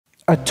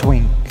A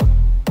twink.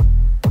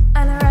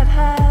 And a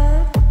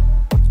redhead.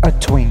 A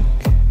twink.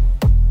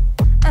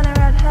 And a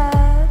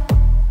redhead.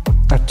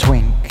 A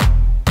twink.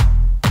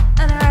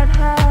 And a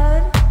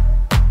redhead.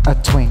 A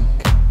twink.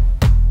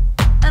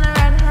 And a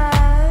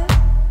redhead.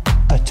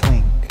 A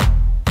twink.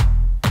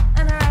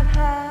 And a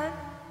redhead.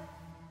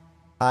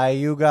 Hi,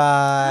 you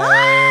guys.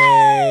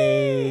 Hi!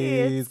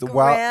 It's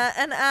Grant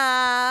and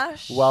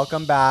Ash.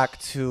 Welcome back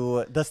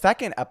to the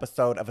second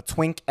episode of A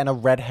Twink and a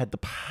Redhead, the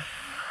podcast.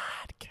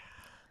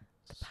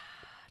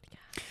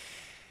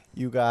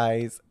 You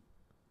guys,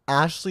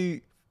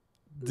 Ashley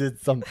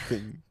did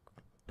something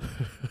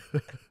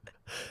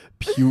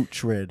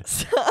putrid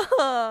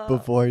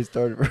before he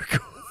started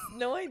recording.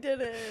 No, I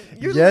didn't.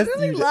 You're Yes,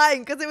 literally you did. lying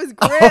because it was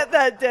Grant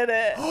that did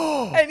it.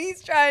 And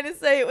he's trying to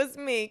say it was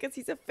me because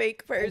he's a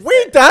fake person.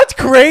 Wait, that's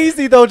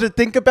crazy, though, to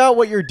think about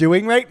what you're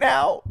doing right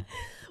now.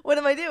 What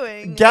am I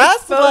doing?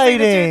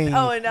 Gaslighting.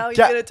 Oh, and now he's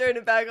going to turn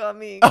it back on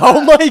me.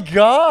 Oh, my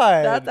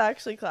God. That's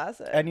actually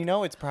classic. And you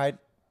know, it's Pride.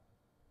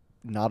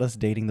 Not us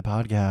dating the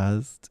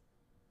podcast.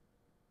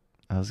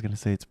 I was going to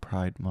say it's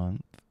Pride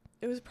Month.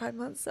 It was Pride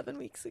Month 7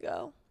 weeks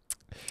ago.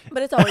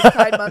 But it's always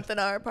Pride Month in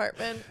our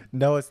apartment.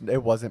 No,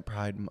 it wasn't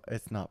Pride.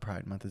 It's not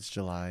Pride Month. It's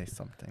July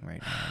something right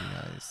now,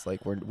 you guys.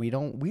 Like we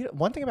don't.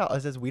 One thing about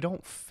us is we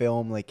don't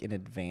film like in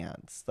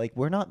advance. Like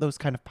we're not those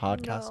kind of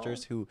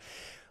podcasters who,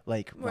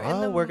 like,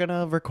 we're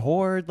gonna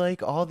record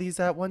like all these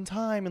at one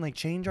time and like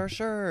change our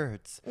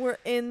shirts. We're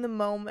in the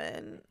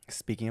moment.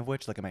 Speaking of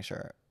which, look at my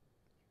shirt.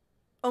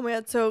 Oh my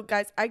God. So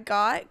guys, I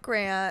got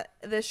Grant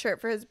this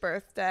shirt for his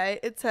birthday.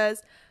 It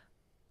says,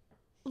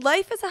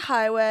 "Life is a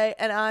highway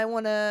and I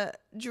want to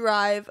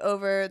drive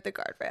over the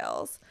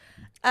guardrails."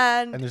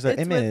 And there's an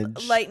it's image.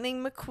 with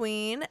Lightning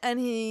McQueen, and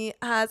he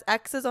has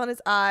X's on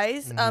his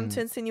eyes to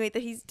insinuate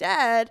that he's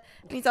dead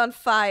and he's on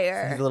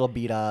fire. He's a little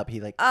beat up. He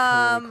like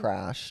totally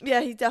crashed.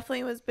 Yeah, he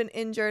definitely has been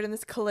injured in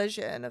this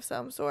collision of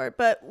some sort.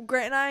 But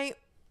Grant and I,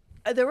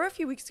 there were a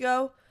few weeks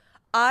ago,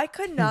 I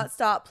could not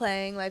stop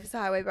playing Life is a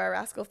Highway by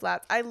Rascal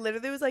Flatts. I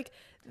literally was like,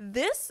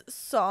 this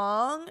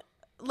song,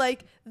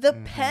 like the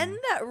pen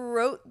that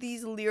wrote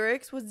these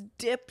lyrics was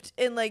dipped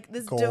in like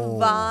this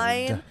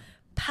divine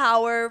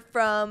power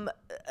from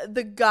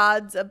the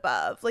gods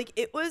above. Like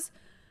it was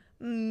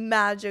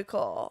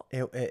magical.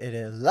 It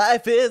is.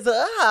 Life is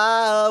a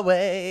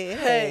highway.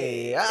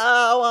 Hey,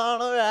 I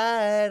wanna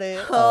ride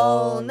it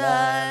all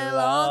night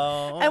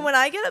long. And when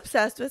I get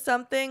obsessed with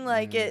something,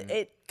 like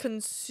it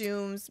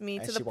consumes me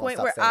to the point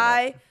where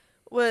I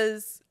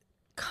was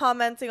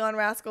commenting on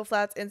Rascal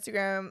Flatts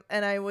Instagram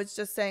and I was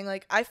just saying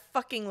like, I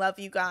fucking love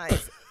you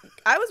guys.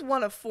 I was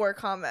one of 4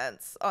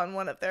 comments on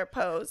one of their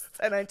posts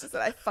and I just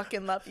said, I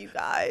fucking love you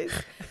guys.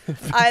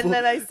 And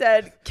then I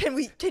said, can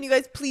you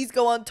guys please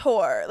go on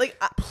tour? Like,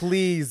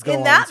 please go on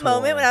in that tour.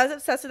 moment when I was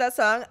obsessed with that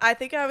song, I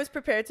think I was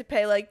prepared to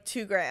pay like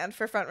 $2,000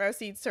 for front row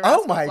seats to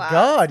Rascal Oh my Flatts.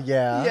 God,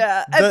 yeah.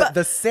 Yeah.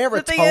 The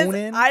serotonin. The thing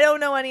is, I don't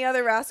know any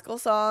other Rascal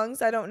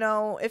songs. I don't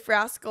know if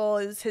Rascal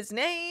is his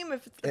name,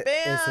 if it's the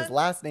band. Is his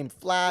last name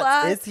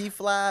Flat? Is he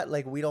flat?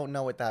 Like, we don't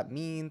know what that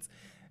means.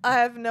 I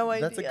have no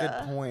idea. That's a good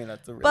point.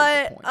 That's a really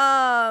good point.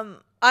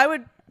 I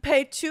would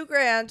pay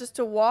 $2,000 just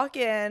to walk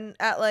in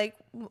at like,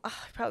 I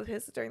probably paid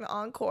this during the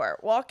encore.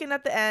 Walk in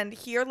at the end,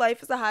 hear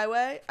Life is a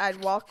Highway.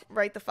 I'd walk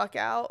right the fuck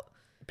out.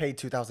 Paid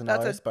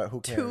 $2,000, but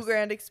who cares?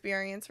 $2,000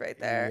 experience right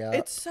there. Yeah.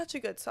 It's such a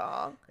good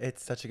song.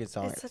 It's such a good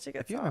song. It's such a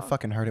good If you song. haven't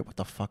fucking heard it, what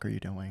the fuck are you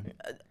doing?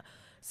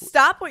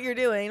 Stop what you're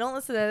doing. Don't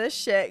listen to this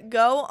shit.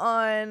 Go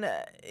on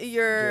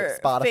your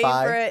Spotify.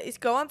 favorite.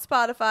 Go on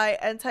Spotify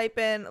and type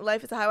in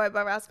Life is a Highway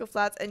by Rascal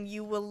Flatts and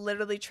you will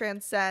literally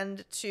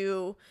transcend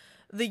to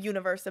the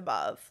universe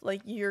above.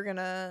 Like, you're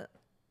gonna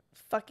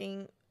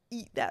fucking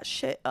eat that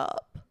shit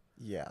up.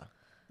 Yeah.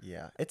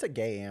 It's a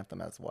gay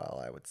anthem as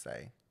well, I would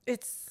say.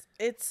 It's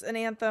an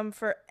anthem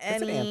for any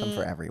It's an anthem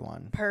for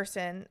everyone.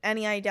 person.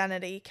 Any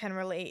identity can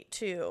relate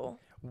to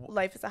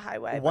Life is a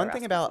Highway. One by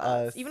thing Rascal about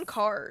Flatts. us, even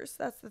Cars.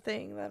 That's the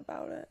thing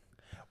about it.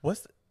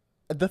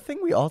 The thing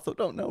we also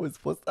don't know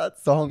is was that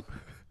song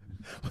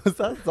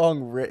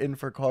written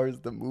for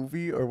Cars the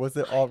movie, or was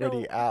it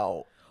already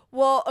out?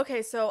 Well,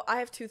 okay, so I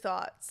have 2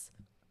 thoughts.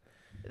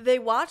 They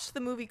watched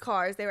the movie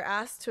Cars. They were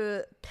asked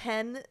to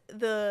pen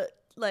the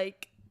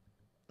like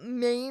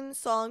main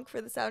song for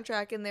the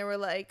soundtrack, and they were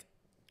like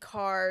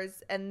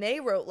Cars, and they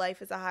wrote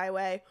Life is a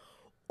Highway.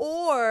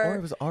 Or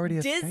it was already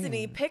a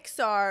Disney, thing.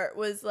 Pixar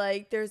was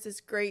like, there's this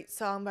great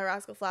song by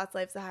Rascal Flatts,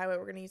 Life's a Highway.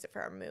 We're going to use it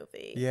for our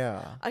movie.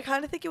 Yeah. I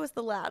kind of think it was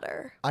the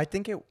latter. I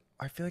feel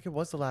like it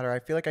was the latter. I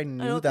feel like I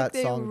knew don't that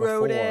think they song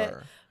wrote before. it,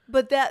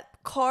 but that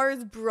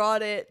Cars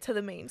brought it to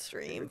the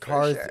mainstream.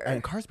 Cars for sure.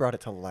 and Cars brought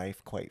it to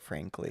life, quite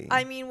frankly.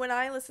 I mean, when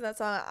I listen to that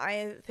song,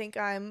 I think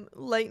I'm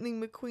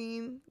Lightning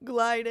McQueen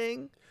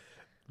gliding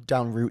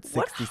down Route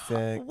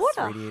 66, What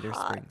Radiator a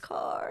hot Springs.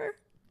 car!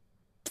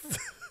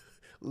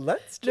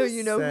 Let's just No,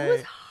 you know say who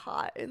was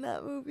hot in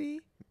that movie?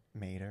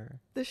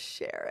 Mater. The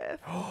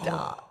sheriff,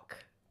 Doc.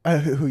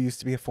 Who used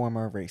to be a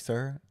former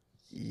racer.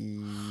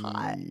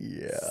 Hot.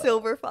 Yeah.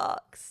 Silver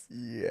Fox.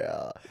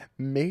 Yeah.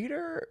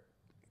 Mater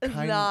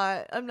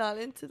I'm not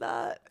into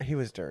that. He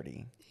was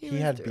dirty. He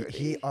was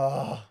dirty.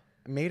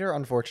 Mater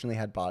unfortunately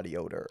had body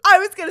odor. I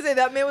was gonna say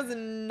that man was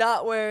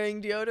not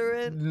wearing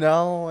deodorant.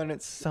 No, and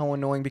it's so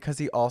annoying because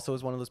he also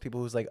is one of those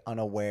people who's like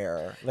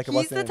unaware. Like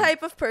He's the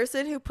type of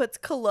person who puts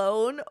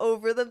cologne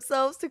over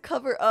themselves to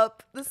cover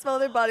up the smell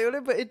of their body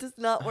odor, but it does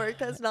not work.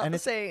 That's not the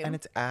same. And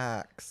it's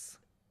Axe.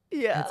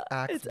 Yeah, it's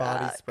Axe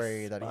body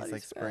spray that he's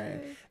like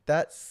spraying.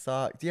 That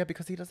sucks. Yeah,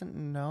 because he doesn't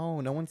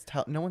know. No one's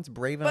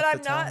brave enough to tell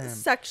him. But I'm not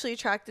sexually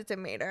attracted to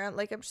Mater.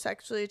 I'm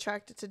sexually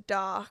attracted to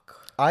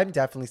Doc. I'm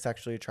definitely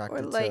sexually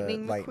attracted to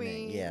Lightning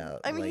McQueen. Yeah,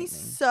 I mean, he's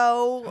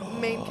so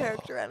main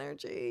character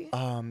energy.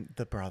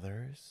 The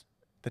brothers,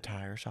 the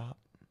tire shop.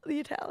 The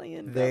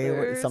Italian They were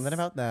brothers. something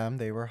about them.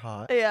 They were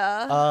hot.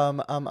 Yeah.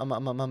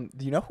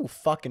 You know who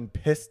fucking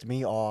pissed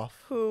me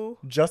off? Who?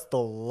 Just the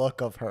look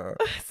of her.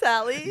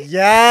 Sally.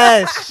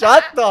 Yes.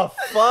 Shut the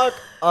fuck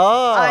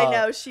up. I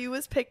know, she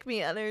was pick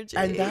me energy.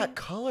 And that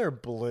color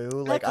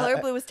blue, that color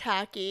blue was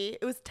tacky.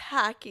 It was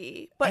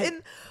tacky. But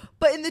in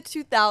the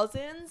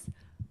 2000s,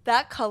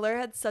 that color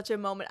had such a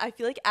moment. I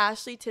feel like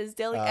Ashley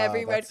Tisdale, like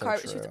every red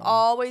carpet, she was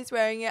always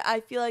wearing it.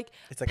 I feel like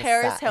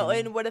Paris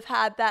Hilton would have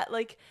had that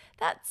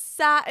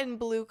satin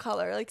blue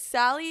color. Like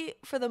Sally,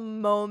 for the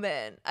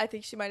moment, I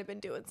think she might have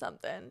been doing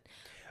something.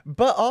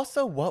 But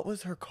also, what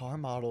was her car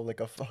model? Like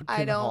a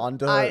fucking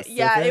Honda Civic?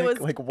 Yeah, it was.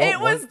 Like,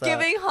 it was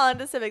giving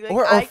Honda Civic. Like,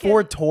 or a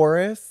Ford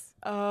Taurus.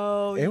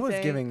 Oh, it was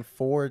giving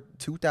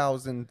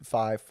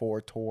 2005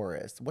 Ford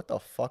Taurus. What the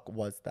fuck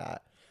was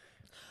that?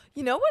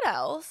 You know what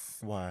else?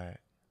 What?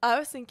 I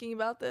was thinking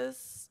about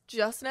this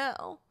just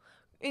now.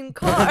 In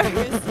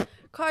Cars,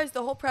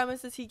 the whole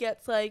premise is he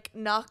gets like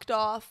knocked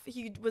off.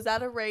 He was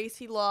at a race,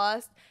 he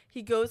lost.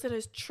 He goes in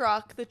his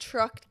truck. The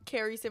truck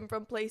carries him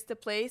from place to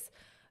place.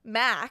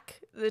 Mac,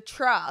 the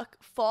truck,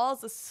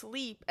 falls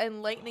asleep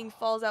and lightning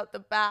falls out the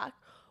back.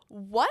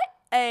 What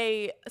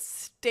a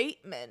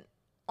statement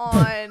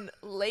on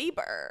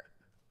labor.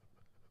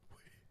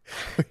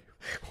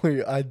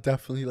 Wait, I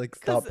definitely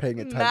stopped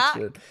paying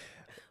attention.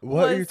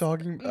 What are you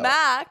talking about?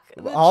 Mac.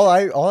 All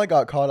I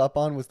got caught up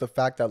on was the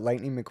fact that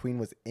Lightning McQueen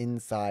was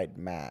inside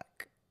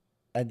Mac.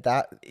 And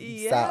that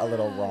sat a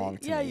little wrong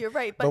to me. Yeah, you're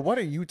right. But what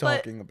are you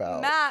talking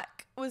about?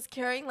 Mac was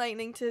carrying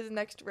Lightning to his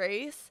next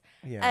race.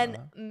 Yeah. And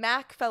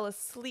Mac fell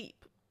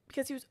asleep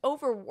because he was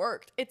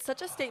overworked. It's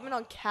such a statement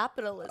on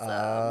capitalism.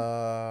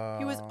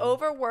 He was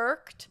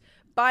overworked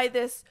by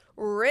this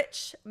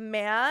rich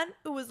man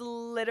who was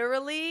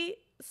literally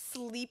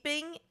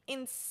sleeping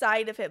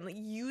inside of him, like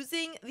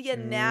using the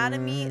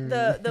anatomy,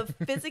 the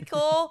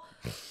physical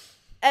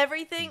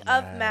everything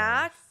of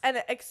Mac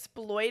and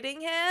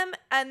exploiting him,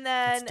 and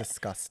then it's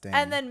disgusting.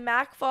 And then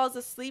Mac falls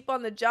asleep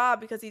on the job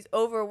because he's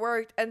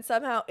overworked, and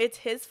somehow it's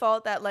his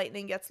fault that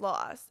Lightning gets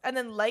lost. And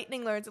then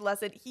Lightning learns a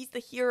lesson. He's the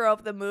hero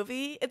of the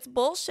movie. It's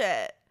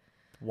bullshit.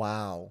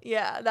 Wow.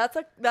 Yeah,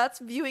 that's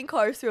viewing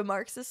Cars through a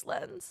Marxist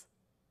lens.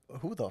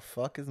 Who the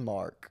fuck is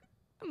Mark?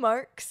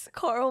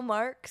 Karl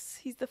Marx.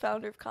 He's the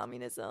founder of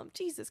communism.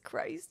 Jesus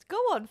Christ. Go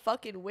on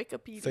fucking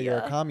Wikipedia. So you're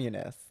a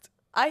communist.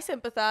 I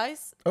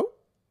sympathize. Oh.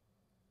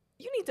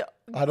 You need to.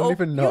 I don't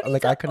even know.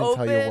 Like, I couldn't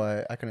tell you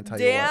what. I couldn't tell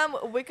you what. Damn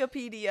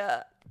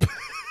Wikipedia.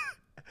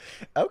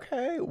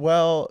 Okay.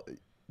 Well,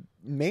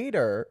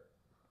 Mater.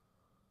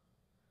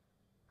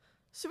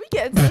 Should we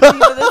get into the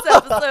theme of this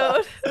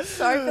episode?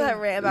 Sorry for that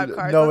rant about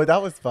cars. No,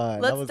 that was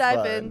fun. Let's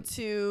dive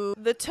into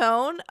the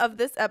tone of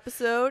this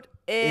episode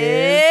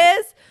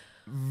is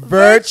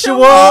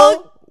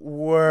virtual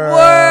worlds.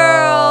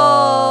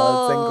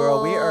 And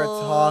girl, we are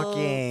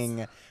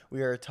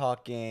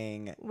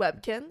talking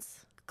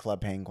Webkinz,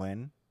 Club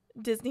Penguin,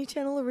 Disney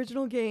Channel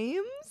original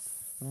games.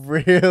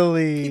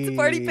 Really? Pizza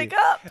Party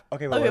Pickup.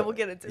 Okay, we'll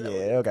get into that.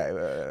 Yeah, okay.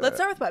 Let's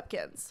start with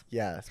Webkinz.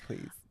 Yes,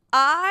 please.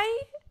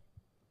 I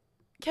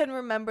can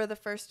remember the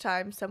first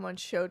time someone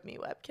showed me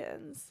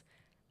Webkinz.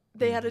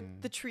 They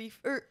had the tree,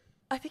 or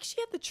I think she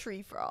had the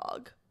tree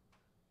frog.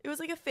 It was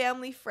like a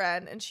family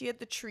friend, and she had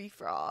the tree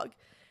frog.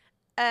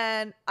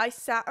 And I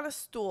sat on a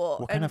stool.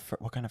 What kind of fur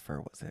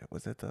was it?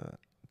 Was it the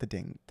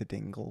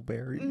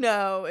dingleberry?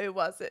 No, it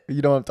wasn't.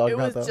 You know what I'm talking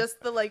about? It was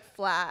just the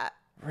flat.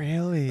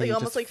 Really? Like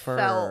almost just like fur.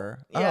 felt.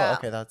 Oh, Yeah.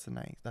 okay, that's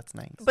nice.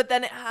 But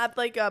then it had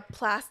like a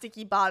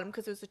plasticky bottom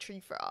because it was a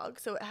tree frog,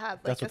 so it had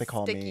like that's what they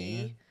call sticky.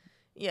 me.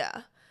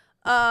 Yeah.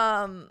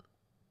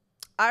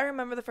 I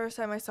remember the first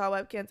time I saw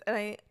Webkinz, and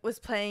I was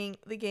playing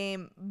the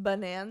game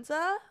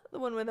Bonanza, the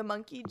one where the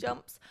monkey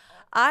jumps.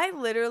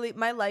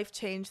 My life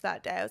changed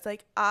that day. I was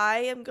like, I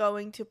am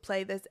going to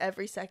play this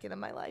every second of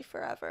my life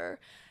forever.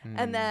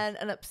 And then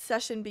an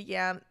obsession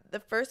began. The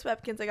first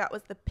Webkinz I got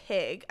was the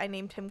pig. I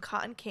named him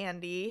Cotton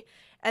Candy.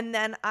 And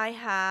then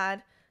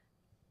I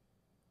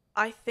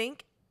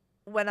think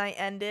when I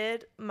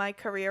ended my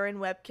career in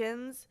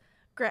Webkinz,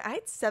 I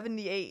had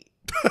 78.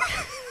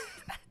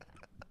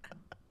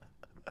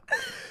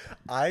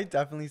 I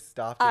definitely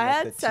stopped. I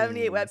had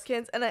 78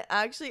 Webkinz, and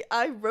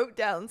I wrote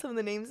down some of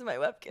the names of my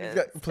Webkinz.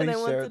 Yeah,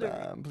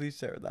 please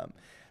share them.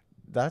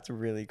 That's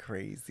really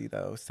crazy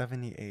though.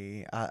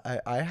 78.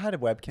 I had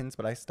Webkinz,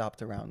 but I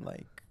stopped around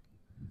like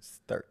It's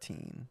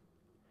 13.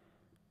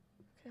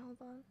 Okay, hold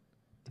on.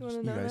 Do you want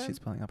to know You guys, them? she's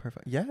pulling up her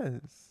phone.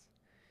 Yes.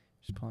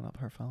 She's pulling up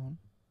her phone.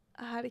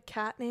 I had a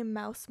cat named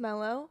Mouse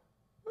Mellow.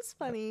 It was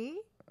funny.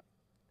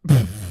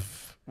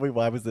 Wait,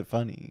 why was it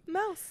funny?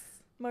 Mouse.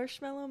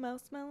 Marshmallow,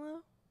 Mouse Mellow.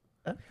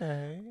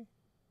 Okay.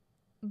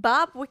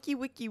 Bob Wiki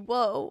Wiki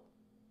Whoa.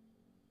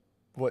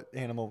 What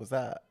animal was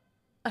that?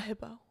 A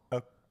hippo.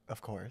 Oh,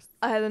 of course.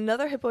 I had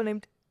another hippo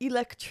named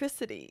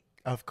Electricity.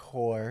 Of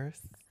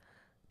course.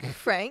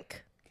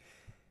 Frank.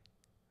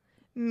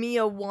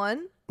 Mia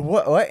 1.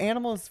 What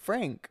animal is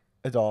Frank?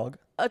 A dog?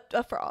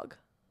 A frog.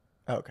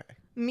 Okay.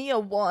 Mia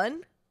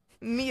 1.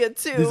 Mia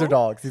 2. These are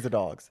dogs. These are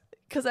dogs.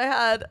 Because I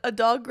had a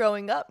dog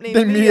growing up named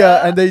Then Mia.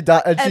 Mia, and they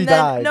died, and she then,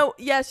 died. No,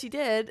 yeah, she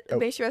did. Oh.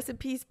 May she rest in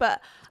peace.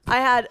 But I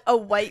had a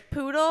white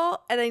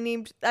poodle, and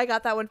I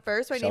got that one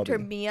first, so I named her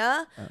Shelby.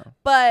 Mia. Oh.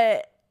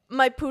 But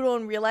my poodle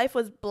in real life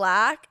was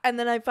black, and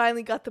then I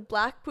finally got the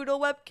black poodle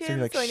Webkinz, So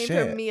you're like, so I named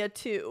her shit. Mia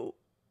 2.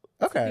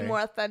 Okay. To be more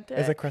authentic.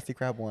 It's like Krusty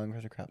Krab 1,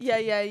 Krusty Krab 2.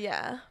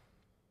 Yeah.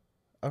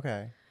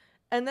 Okay.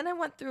 And then I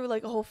went through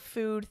like a whole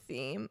food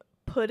theme: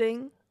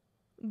 pudding,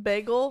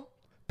 bagel,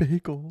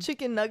 Bagel.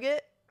 chicken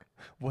nugget.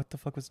 What the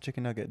fuck was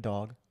chicken nugget?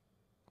 Dog.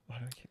 Why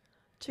do I keep...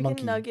 Chicken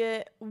Monkey.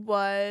 nugget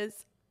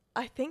was,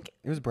 I think,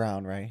 It was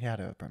brown, right? He had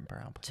a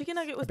brown. chicken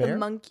nugget was bear? the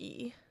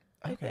monkey.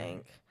 I Okay.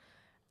 think.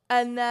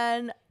 And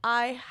then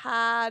I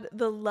had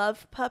the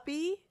love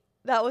puppy.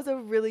 That was a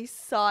really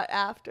sought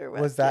after.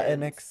 Was that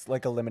Webkinz.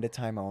 like a limited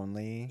time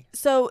only?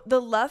 So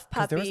the love 'Cause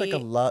puppy. there was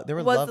like there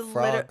were was love the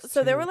frogs.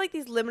 so there too. were like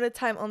these limited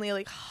time only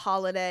like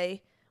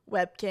holiday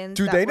Webkinz.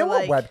 Do that they know were,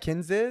 what like,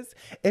 Webkinz is?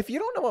 If you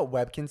don't know what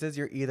Webkinz is,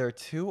 you're either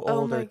too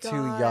Oh old my or too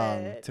young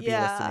God. to be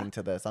Yeah. listening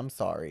to this. I'm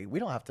sorry. We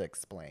don't have to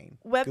explain.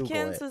 Google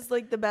Webkinz it. was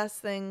like the best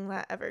thing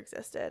that ever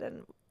existed,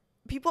 and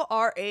people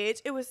our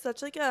age, it was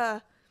such like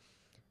a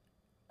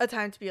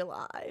time to be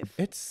alive.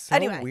 It's so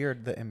Anyway.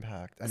 weird, the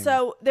impact. Anyway.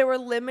 So there were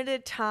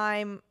limited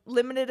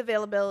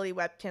availability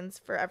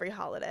Webkinz for every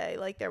holiday.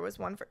 Like there was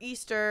one for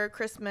Easter,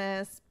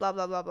 Christmas, blah,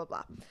 blah, blah, blah,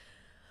 blah.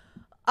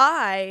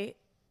 I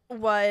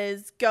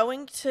was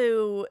going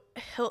to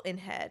Hilton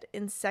Head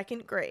in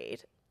 2nd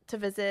grade to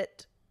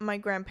visit my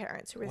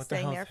grandparents who were What the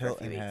staying hell's there for a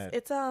few Hilton weeks. Head?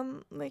 It's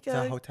like is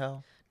that a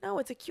hotel? no,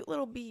 it's a cute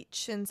little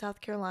beach in South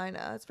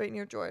Carolina. It's right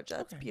near Georgia.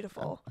 It's Okay.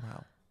 beautiful.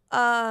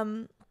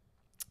 Wow.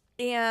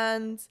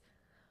 And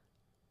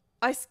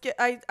I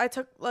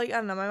took like, I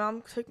don't know, my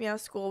mom took me out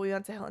of school. We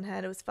went to Hilton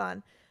Head. It was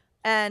fun.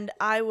 And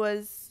I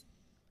was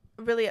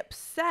really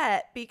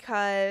upset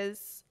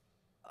because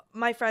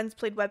my friends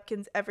played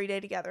Webkinz every day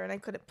together and I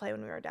couldn't play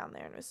when we were down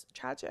there, and it was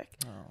tragic.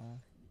 Oh.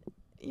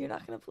 You're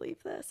not going to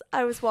believe this.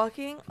 I was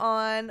walking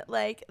on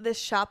like this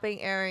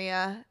shopping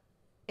area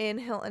in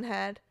Hilton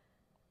Head.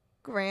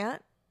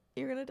 Grant,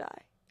 you're going to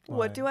die. Why?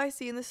 What do I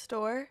see in the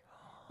store?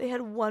 They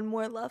had one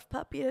more love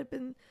puppy. It had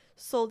been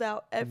sold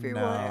out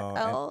everywhere No.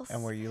 else.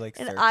 And were you like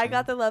And searching? I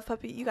got the love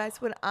puppy. You guys,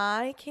 when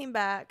I came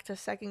back to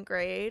 2nd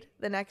grade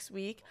the next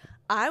week,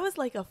 I was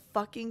like a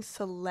fucking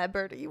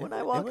celebrity when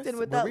I walked in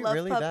with that love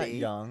really puppy. that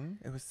young?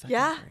 It was 2nd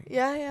Yeah, grade.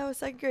 yeah, I was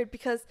 2nd grade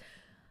because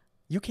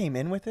You came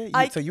in with it?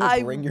 I So you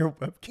would bring your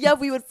Webkinz? yeah,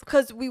 we would,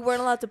 because we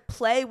weren't allowed to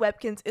play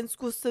Webkinz in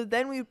school, so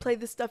then we would play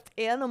the stuffed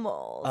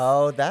animals.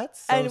 Oh,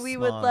 that's so and we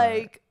would smart.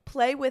 like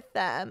play with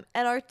them,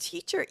 and our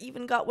teacher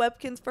even got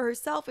Webkinz for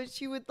herself, and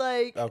she would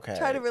like Okay.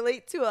 try to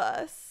relate to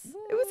us.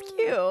 It was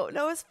cute.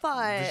 No, it was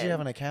fun. Did she have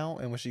an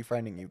account, and was she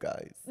friending you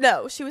guys?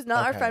 No, she was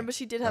not our Okay. friend, but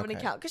she did have an Okay.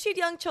 account because she had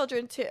young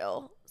children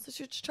too, so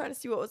she was just trying to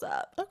see what was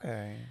up.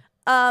 Okay.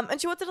 And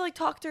she wanted to like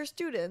talk to her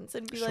students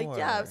and be like,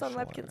 "Yeah, I was on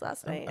Sure, Webkinz sure.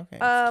 last Oh, night." okay,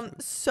 that's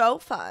cute. So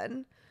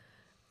fun.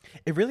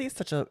 It really is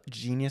such a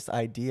genius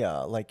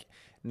idea. Like,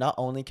 not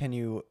only can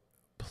you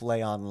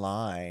play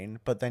online,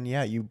 but then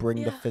you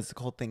bring the Yeah.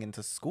 physical thing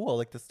into school,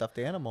 like the stuffed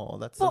animal.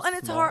 That's Well, so and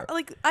it's hard. smart.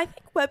 Like I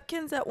think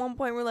Webkinz at one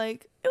point were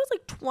like it was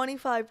like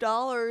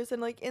 $25, and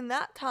like in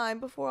that time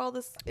before all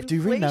this inflation, Do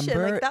you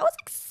remember- like that was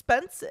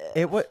expensive.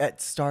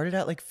 It started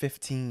at like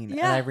 15, and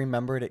Yeah. I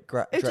remembered it,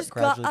 It just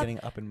got gradually up,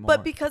 getting up and more.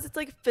 But because it's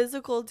like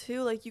physical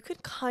too, like you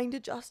could kind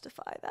of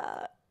justify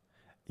that.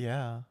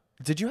 Yeah.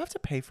 Did you have to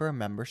pay for a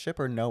membership,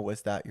 or no?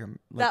 Was that your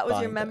That was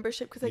your buying it?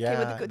 membership because it Yeah, came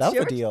with the code. that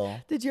was a deal.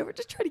 Did you ever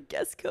just try to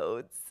guess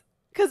codes?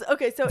 Because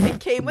okay, so it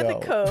came with No.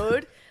 a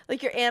code.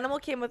 Like your animal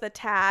came with a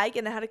tag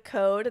and it had a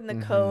code, and the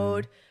Mhm.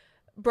 code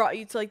brought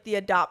you to like the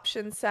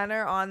adoption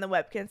center on the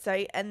Webkinz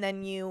site, and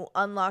then you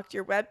unlocked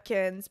your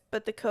Webkinz.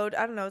 But the code,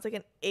 I don't know, it's like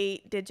an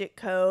 8-digit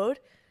code.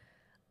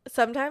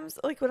 Sometimes,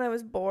 like when I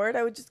was bored,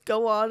 I would just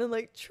go on and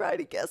like try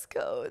to guess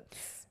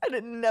codes, and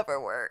it never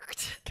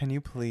worked. Can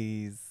you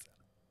please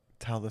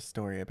tell the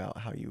story about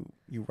how you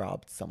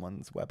robbed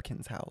someone's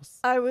Webkinz house?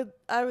 I would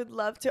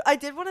love to. I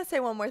did want to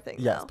say one more thing.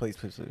 Yes, though.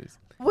 please.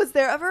 Was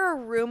there ever a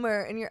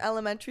rumor in your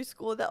elementary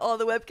school that all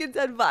the Webkinz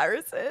had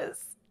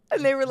viruses?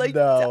 And they were like,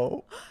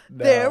 No.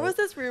 There was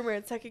this rumor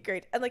in 2nd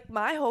grade. And like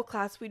my whole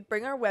class, we'd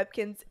bring our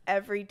Webkinz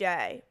every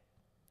day.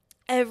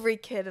 Every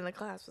kid in the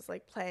class was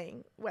like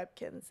playing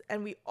Webkinz.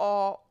 And we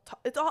all,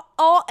 it's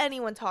all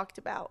anyone talked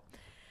about.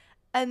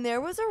 And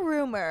there was a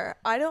rumor,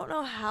 I don't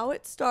know how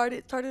it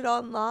started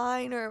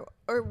online or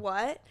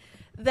what,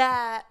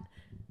 that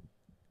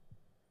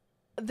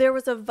there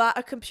was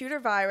a computer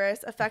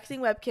virus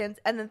affecting Webkinz,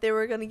 and that they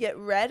were going to get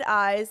red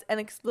eyes and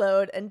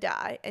explode and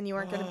die, and you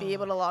weren't going to be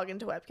able to log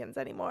into Webkinz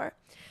anymore.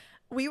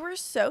 We were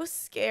so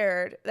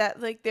scared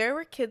that, like, there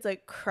were kids,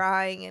 like,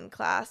 crying in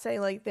class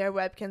saying, like, their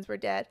Webkinz were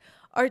dead.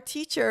 Our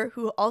teacher,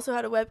 who also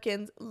had a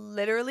Webkinz,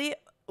 literally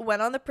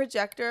went on the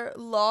projector,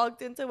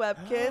 logged into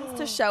Webkinz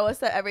to show us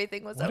that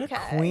everything was What okay.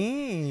 a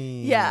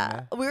queen.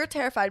 Yeah, we were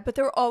terrified, but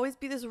there would always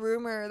be this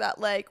rumor that,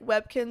 like,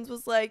 Webkinz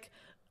was, like,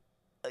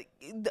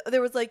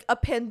 there was, like, a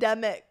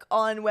pandemic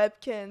on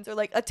Webkinz, or,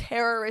 like, a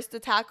terrorist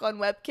attack on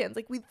Webkinz.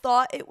 Like, we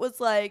thought it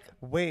was, like...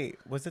 Wait,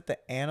 was it the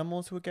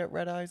animals who would get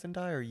red eyes and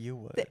die, or you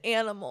would? The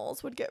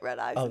animals would get red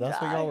eyes and die. Oh, that's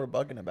what y'all were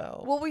bugging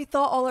about. Well, we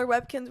thought all our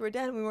Webkinz were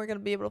dead and we weren't going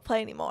to be able to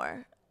play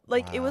anymore.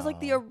 Like, it was, like,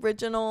 the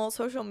original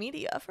social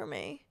media for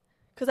me.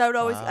 Because I would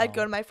always... I'd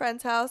go to my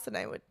friend's house and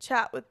I would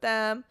chat with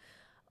them.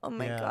 Oh,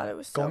 my God, it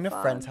was so fun. Going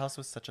to friend's house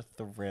was such a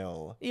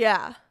thrill.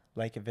 Yeah.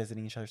 Like,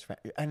 visiting each other's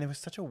friends. And it was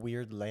such a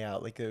weird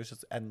layout. Like, there was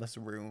just endless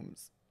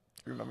rooms.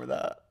 Remember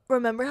that?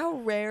 Remember how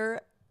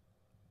rare...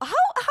 How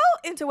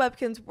into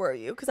Webkinz were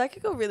you? Because I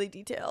could go really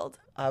detailed.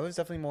 I was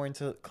definitely more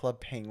into Club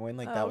Penguin.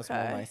 Like, that was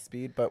more my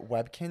speed. But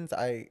Webkinz,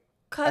 I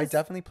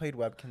definitely played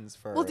Webkinz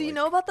for... Well, do you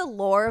know about the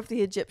lore of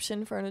the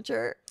Egyptian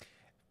furniture?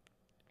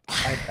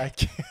 I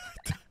can't.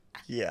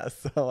 Yeah,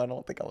 so I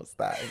don't think I was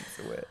that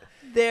into it.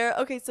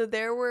 So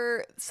there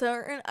were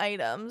certain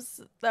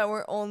items that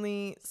were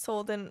only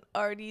sold in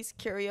Artie's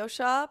Curio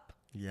Shop.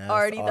 Yes,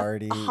 Artie,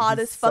 the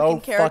hottest fucking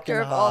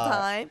character of all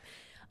time.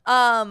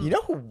 You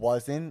know who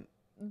wasn't?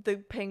 The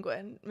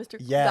penguin,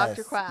 Yes,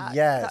 Dr. Quack.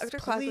 Yes, Dr.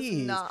 Quack was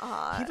not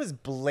hot. He was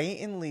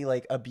blatantly,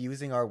 like,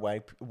 abusing our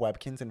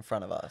Webkinz in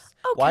front of us.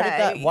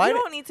 Okay, you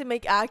don't need to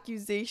make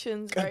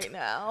accusations right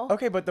now.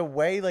 Okay, but the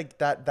way, like,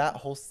 that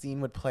whole scene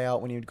would play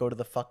out when you'd go to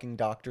the fucking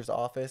doctor's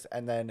office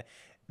and then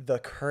the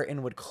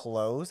curtain would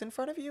close in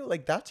front of you,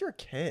 like, that's your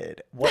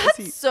kid.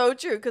 That's so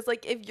true, because,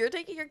 like, if you're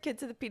taking your kid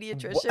to the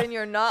pediatrician,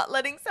 you're not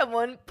letting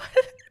someone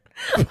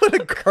put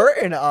a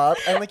curtain up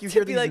and, like, you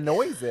hear these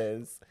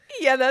noises.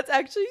 Yeah, that's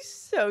actually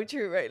so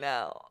true right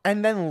now.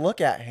 And then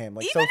look at him.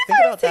 Like, even so if think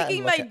I about was that.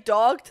 Taking my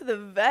dog to the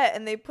vet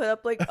and they put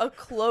up, like, a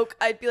cloak,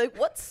 I'd be like,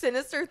 what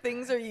sinister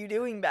things are you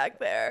doing back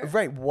there?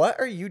 Right. What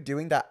are you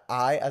doing that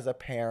I, as a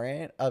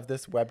parent of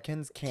this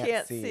Webkinz,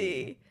 can't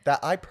see? That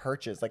I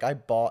purchased. Like, I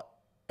bought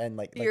and,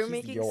 like, you're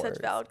making yours. such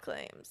valid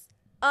claims.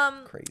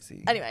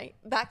 Crazy. Anyway,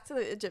 back to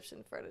the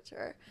Egyptian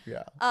furniture.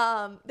 Yeah.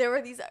 There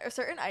were these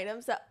certain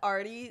items that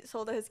Artie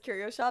sold at his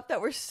curio shop that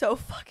were so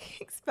fucking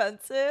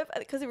expensive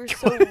because they were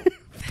so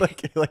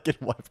like in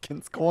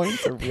Webkinz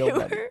coins or real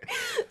money. Were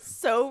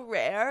so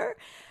rare,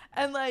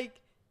 and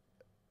like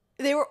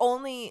there were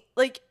only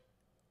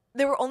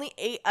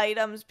 8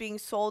 items being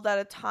sold at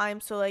a time.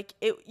 So like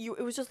it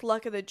was just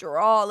luck of the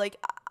draw. Like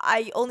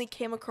I only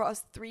came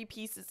across 3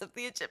 pieces of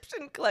the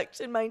Egyptian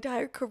collection my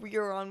entire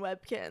career on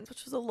Webkinz,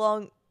 which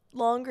was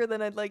longer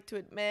than I'd like to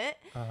admit.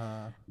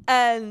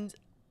 And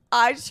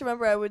I just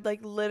remember I would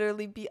like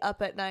literally be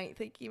up at night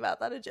thinking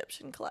about that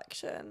Egyptian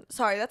collection.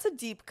 Sorry, that's a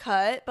deep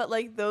cut, but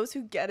like those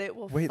who get it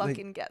will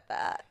get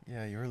that.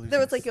 Yeah, you're losing.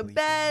 There was like a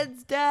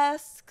beds,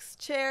 desks,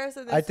 chairs,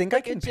 and I think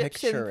like, I can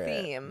Egyptian picture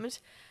themed. it.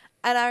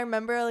 And I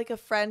remember like a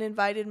friend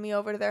invited me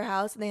over to their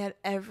house and they had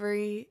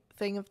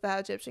everything of that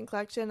Egyptian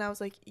collection. And I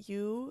was like,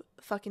 you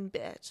fucking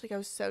bitch. Like I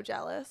was so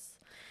jealous.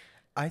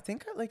 I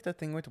think like the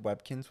thing with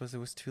Webkinz was it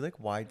was too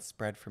like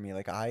widespread for me.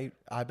 Like I'm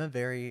a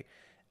very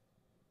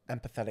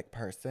empathetic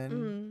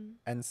person.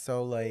 And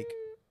so like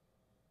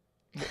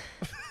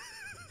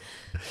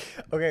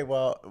okay,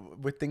 well,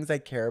 with things I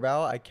care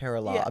about, I care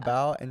a lot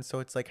about. And so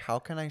it's like, how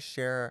can I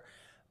share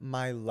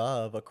my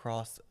love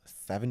across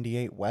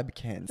 78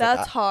 Webkinz?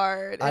 That's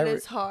hard. It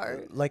is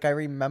hard. Like I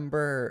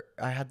remember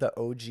I had the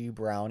OG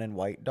brown and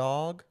white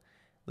dog.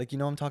 Like, you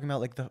know what I'm talking about?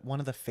 Like one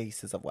of the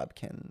faces of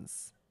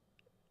Webkinz.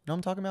 You know what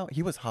I'm talking about?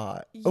 He was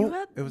hot.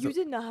 You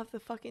did not have the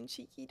fucking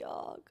cheeky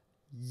dog.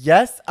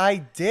 Yes, I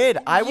did.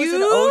 I was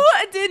an OG.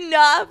 You did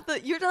not have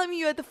the... You're telling me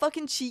you had the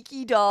fucking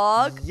cheeky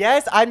dog?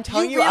 Yes, I'm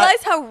telling you. You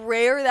realize how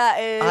rare that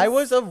is? I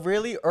was a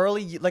really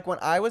early... Like, when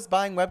I was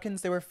buying Webkinz,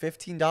 they were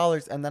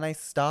 $15, and then I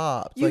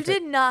stopped. You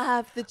did not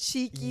have the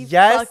cheeky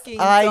yes, fucking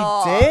I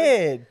dog.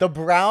 did. The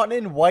brown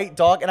and white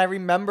dog, and I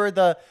remember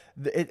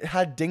it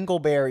had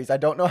dingleberries. I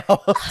don't know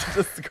how else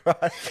to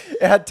describe.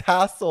 It had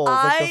tassels,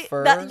 like the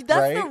fur, that's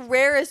right? the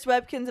rarest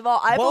Webkinz of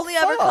all. I've only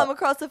ever come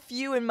across a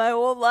few in my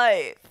whole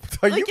life.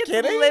 Are you kidding?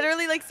 It's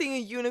literally like seeing a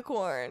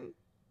unicorn.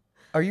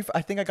 Are you?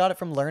 I think I got it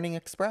from Learning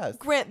Express.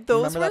 Grant,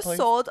 those were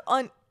sold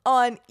on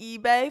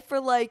eBay for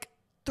like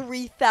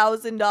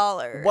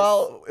 $3,000.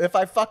 Well, if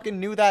I fucking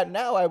knew that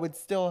now, I would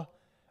still.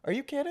 Are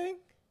you kidding?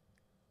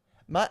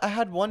 I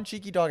had one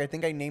cheeky dog. I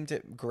think I named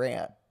it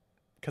Grant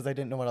because I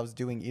didn't know what I was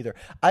doing either.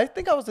 I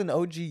think I was an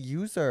OG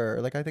user.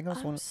 Like I think I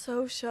was one. I'm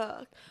so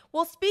shocked.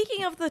 Well,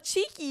 speaking of the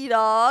cheeky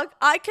dog,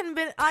 I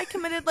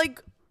committed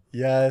like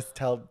Yes,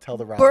 tell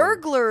the robbery.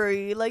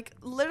 Burglary, like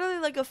literally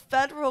like a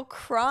federal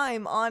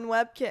crime on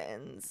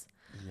Webkinz.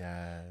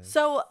 Yes.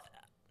 So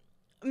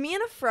me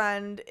and a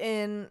friend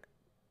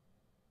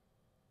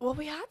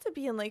we had to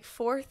be in like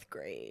 4th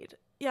grade.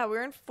 Yeah, we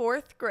were in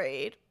 4th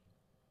grade.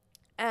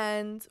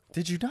 And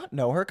did you not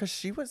know her? Because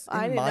she was in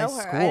I didn't my know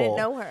school. her. I didn't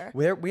know her.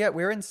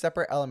 We're in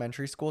separate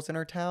elementary schools in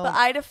our town. But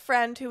I had a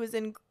friend who was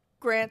in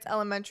Grant's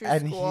elementary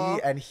school.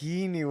 And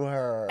he knew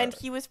her. And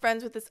he was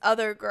friends with this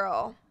other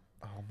girl.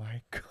 Oh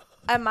my god.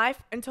 And my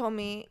friend told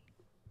me,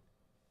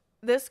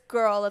 this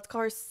girl, let's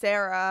call her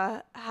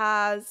Sarah,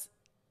 has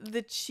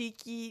the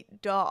cheeky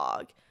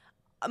dog.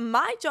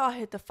 My jaw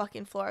hit the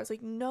fucking floor. I was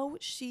like, no,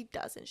 she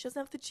doesn't. She doesn't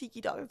have the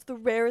cheeky dog. It's the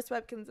rarest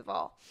Webkinz of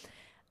all.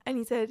 And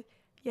he said,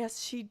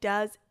 yes, she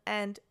does.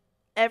 And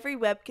every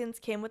Webkinz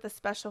came with a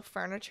special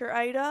furniture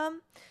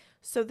item.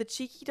 So the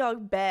cheeky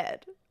dog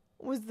bed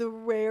was the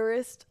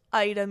rarest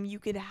item you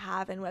could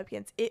have in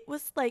Webkinz. It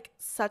was like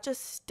such a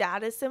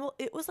status symbol.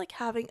 It was like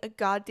having a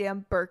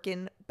goddamn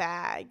Birkin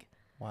bag.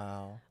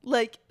 Wow.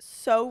 Like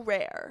so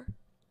rare.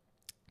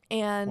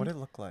 And what did it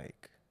look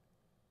like?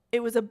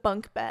 it was a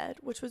bunk bed,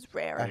 which was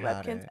rare in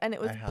Webkinz, and it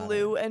was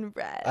blue and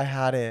red. I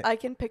had it. I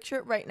can picture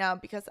it right now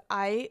because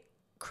I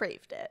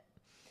craved it.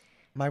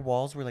 My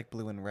walls were like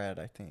blue and red,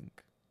 I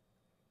think.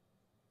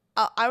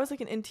 I was like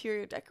an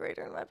interior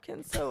decorator in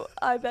Webkinz, so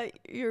I bet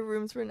your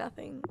rooms were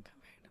nothing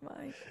compared to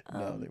mine.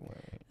 No, they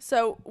weren't.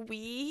 So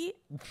we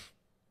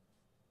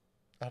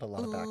had a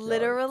lot of backyard.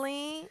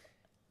 Literally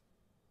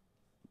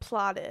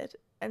plotted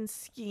and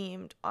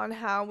schemed on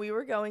how we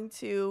were going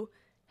to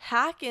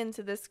hack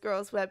into this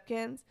girl's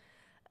Webkinz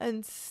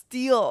and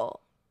steal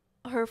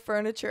her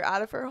furniture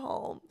out of her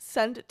home,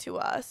 send it to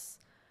us.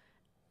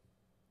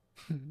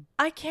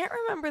 I can't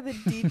remember the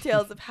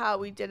details of how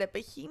we did it,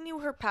 but he knew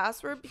her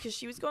password because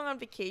she was going on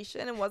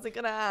vacation and wasn't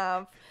going to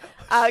have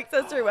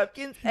access to her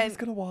Webkinz. He was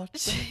going to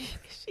watch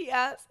she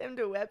asked him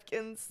to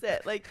Webkinz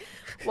sit, like,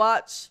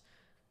 watch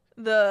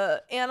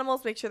the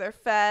animals, make sure they're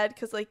fed,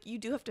 because, like, you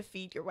do have to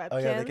feed your Webkinz. Oh,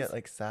 yeah, they get,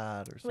 like,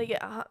 sad or something. They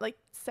get, like,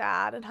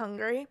 sad and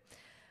hungry.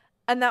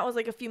 And that was,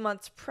 like, a few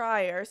months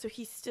prior, so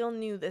he still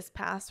knew this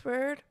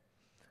password.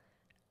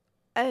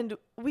 And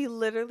we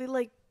literally,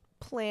 like,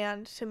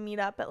 planned to meet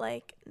up at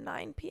like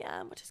 9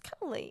 p.m., which is kind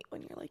of late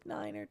when you're like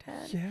 9 or 10.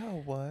 Yeah,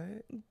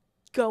 what?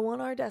 Go on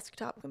our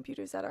desktop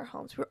computers at our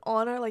homes. We're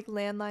on our like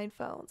landline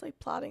phones, like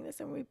plotting this,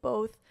 and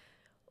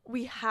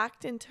we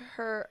hacked into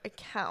her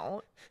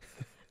account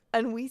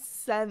and we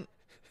sent,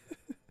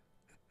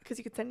 because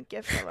you could send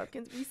gifts on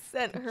Webkinz, we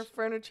sent her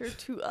furniture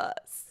to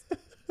us.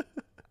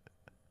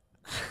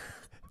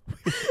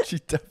 She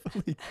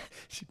definitely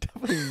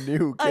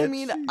knew. I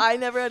mean, I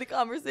never had a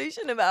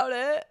conversation about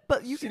it,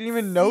 but she didn't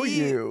even know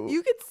you.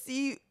 You could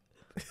see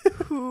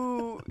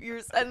who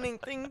you're sending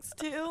things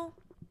to.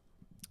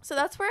 So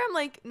that's where I'm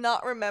like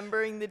not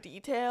remembering the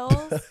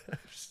details.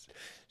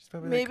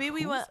 Maybe like,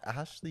 we went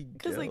Ashley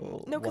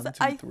Gill. Because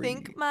I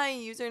think my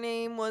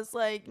username was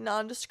like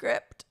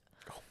nondescript.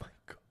 Oh my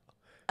god.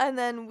 And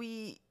then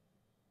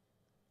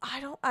I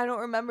don't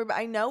remember, but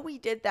I know we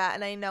did that,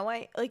 and I know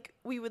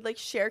we would like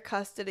share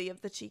custody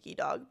of the cheeky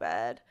dog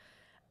bed,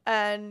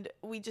 and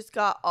we just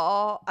got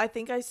I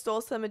think I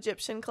stole some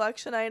Egyptian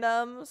collection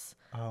items.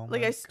 Oh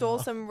like I stole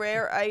some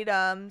rare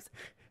items,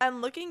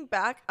 and looking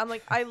back, I'm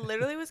like, I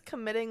literally was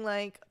committing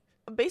like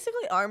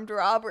basically armed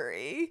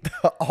robbery.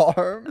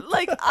 Armed?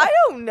 Like I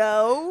don't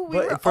know. We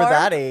were for armed,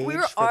 that age, we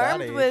were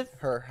armed with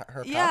her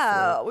yeah,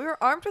 password. we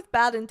were armed with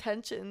bad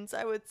intentions.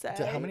 I would say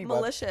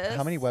malicious.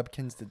 How many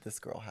Webkinz did this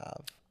girl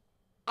have?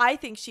 I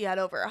think she had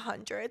over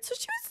 100. So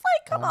she was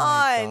like, come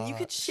on, God. you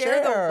could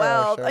share the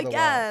wealth. Share the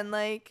Again,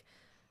 wealth.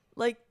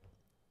 like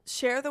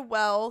share the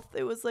wealth.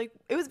 It was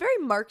very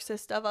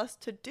Marxist of us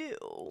to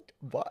do.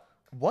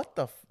 What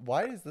the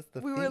why is this the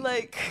We theme? were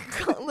like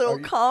little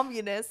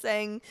communists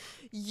saying,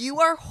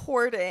 you are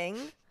hoarding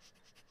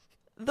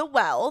the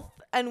wealth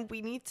and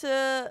we need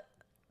to,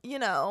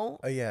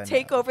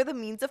 take over the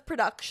means of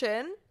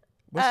production.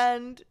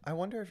 I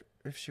wonder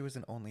if she was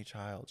an only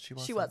child. She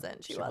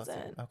wasn't. She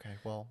wasn't. Okay,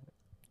 well,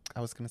 I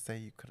was going to say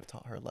you could have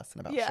taught her a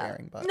lesson about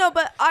sharing. But no,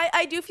 but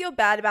I do feel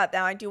bad about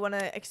that. I do want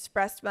to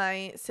express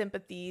my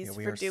sympathies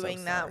for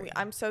doing that.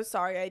 I'm so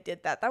sorry I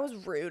did that. That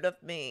was rude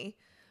of me.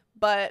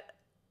 But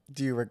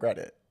do you regret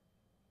it?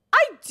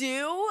 I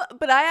do,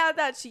 but I had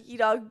that cheeky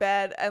dog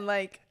bed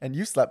and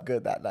you slept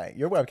good that night.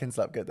 Your Webkinz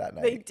slept good that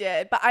night. They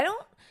did, but I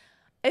don't.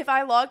 If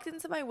I logged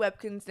into my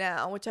Webkinz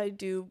now, which I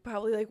do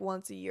probably like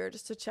once a year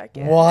just to check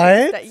in.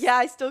 What? Yeah,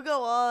 I still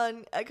go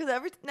on because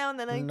every now and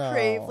then I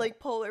crave like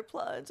Polar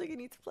Plunge. Like I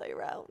need to play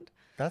around.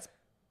 That's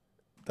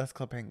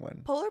Club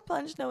Penguin. Polar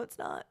Plunge? No, it's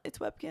not. It's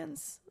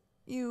Webkinz.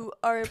 You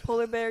are a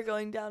polar bear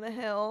going down a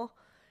hill,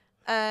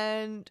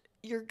 and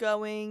you're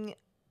going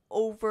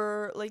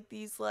over like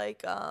these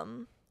like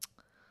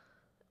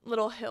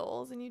little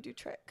hills, and you do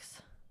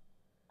tricks.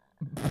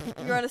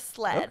 You're on a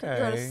sled. Okay.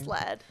 You're on a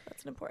sled.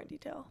 That's an important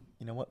detail.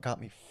 You know what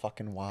got me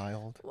fucking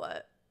wild?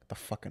 What? The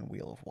fucking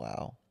Wheel of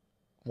Wow.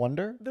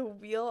 Wonder? The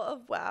Wheel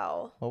of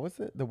Wow. What was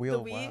it? The Wheel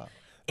of Wow.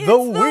 It's the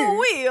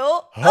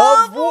wheel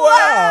of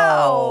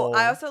wow.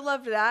 I also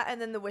loved that,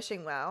 and then the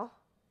wishing wow.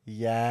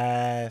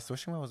 Yes,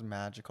 wishing well was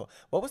magical.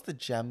 What was the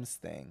gems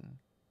thing?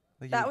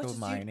 Like That was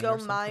just you'd go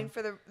mine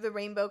for the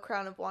rainbow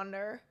crown of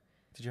wonder.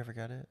 Did you ever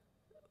get it?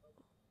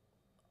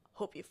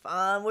 Hope you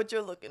find what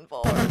you're looking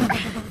for.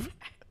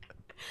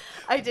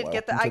 I did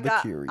get that.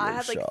 I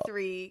had like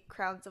 3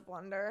 crowns of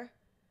wonder.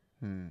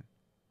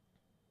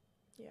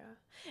 Yeah.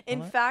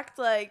 In fact,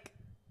 like,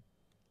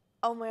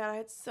 oh my god, I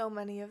had so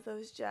many of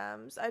those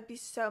gems. I'd be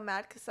so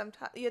mad because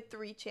sometimes you had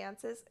 3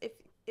 chances.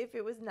 If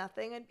it was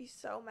nothing, I'd be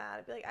so mad.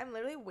 I'd be like, I'm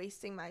literally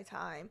wasting my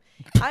time.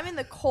 I'm in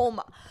the coal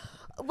mine.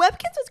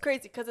 Webkinz was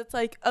crazy because it's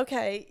like,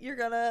 okay, we're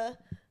gonna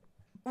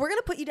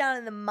put you down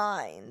in the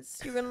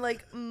mines. You're gonna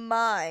like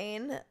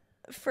mine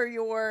for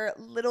your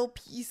little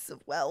piece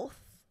of wealth.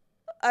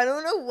 I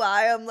don't know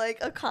why I'm like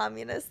a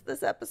communist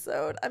this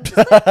episode. I'm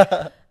just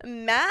like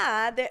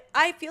mad that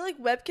I feel like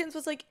Webkinz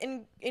was like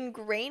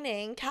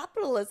ingraining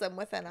capitalism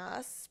within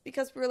us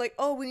because we were like,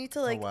 oh, we need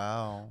to like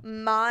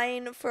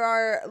mine for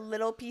our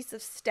little piece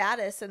of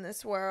status in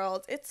this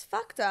world. It's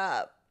fucked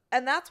up.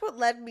 And that's what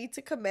led me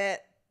to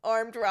commit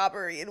armed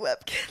robbery in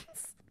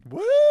Webkinz.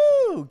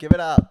 Woo! Give it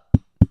up.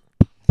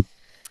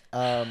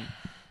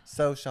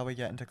 So shall we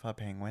get into Club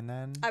Penguin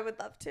then? I would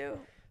love to.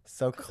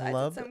 So I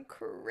did some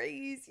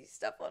crazy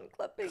stuff on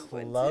Club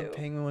Penguin Club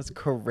Penguin was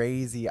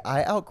crazy.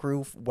 I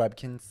outgrew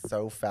Webkinz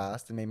so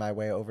fast and made my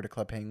way over to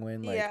Club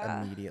Penguin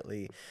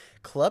immediately.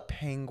 Club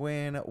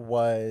Penguin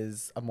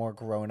was a more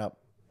grown-up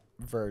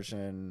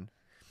version.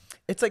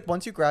 It's like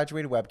once you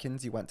graduated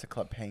Webkinz, you went to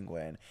Club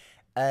Penguin.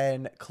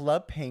 And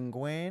Club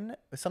Penguin,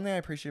 something I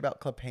appreciate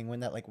about Club Penguin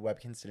that like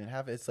Webkinz didn't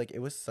have, is like it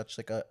was such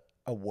like a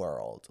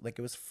world. Like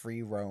it was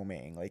free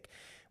roaming. Like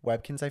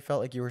Webkinz, I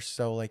felt like you were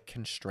so like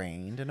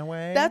constrained in a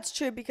way. That's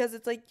true because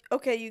it's like,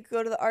 okay, you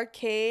go to the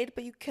arcade,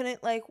 but you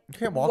couldn't like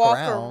walk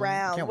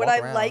around. What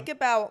I like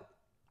about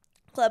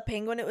Club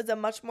Penguin, it was a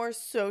much more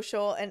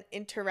social and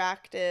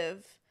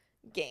interactive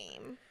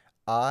game.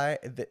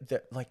 Like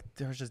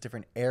there was just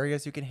different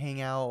areas you can hang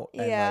out,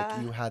 and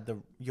like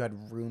you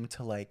had room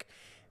to like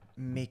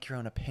make your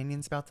own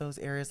opinions about those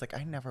areas. Like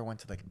I never went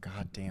to the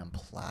goddamn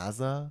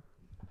plaza.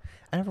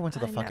 I never went to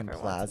the fucking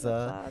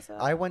plaza.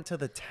 I went to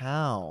the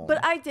town.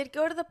 But I did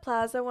go to the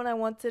plaza when I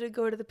wanted to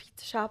go to the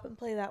pizza shop and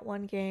play that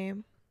one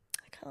game.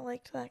 I kind of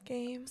liked that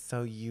game.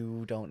 So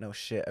you don't know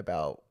shit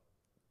about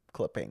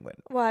Club Penguin.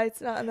 Why? It's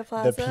not in the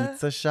plaza? The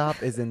pizza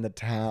shop is in the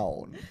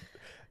town.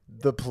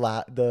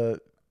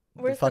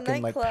 Where's fucking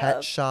the like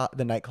pet shop.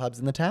 The nightclub's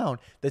in the town.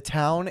 The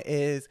town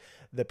is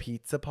the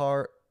pizza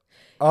part.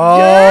 Oh!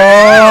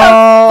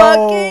 Yeah,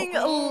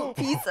 fucking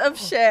piece of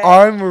shit.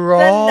 I'm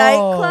wrong. The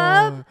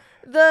nightclub.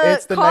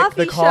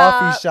 The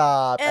coffee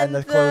shop and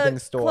the clothing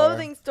store.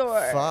 Clothing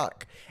store.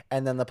 Fuck.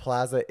 And then the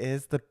plaza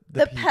is the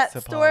pet pizza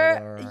store.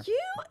 parlor.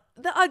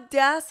 The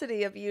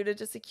audacity of you to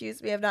just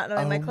accuse me of not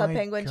knowing my Club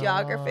Penguin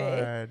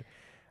geography.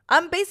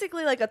 I'm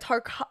basically like a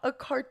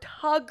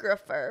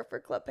cartographer for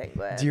Club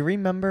Penguin. Do you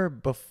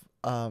remember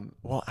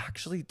well,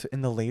 actually,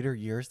 in the later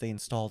years, they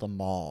installed a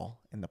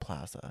mall in the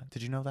plaza.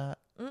 Did you know that?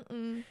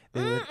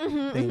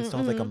 They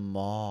installed like a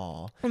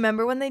mall.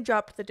 Remember when they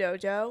dropped the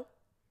dojo?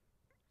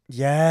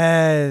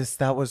 Yes,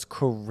 that was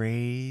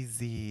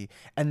crazy.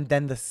 And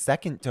then the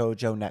second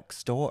dojo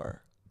next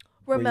door.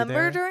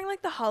 Remember during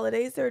like the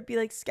holidays, there would be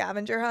like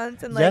scavenger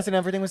hunts and like yes, and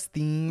everything was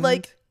themed.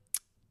 Like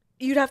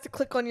you'd have to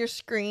click on your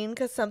screen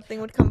because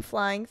something would come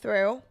flying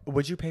through.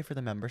 Would you pay for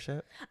the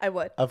membership? I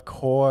would. Of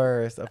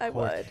course, I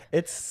would.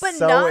 It's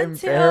so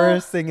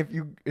embarrassing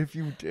if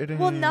you didn't.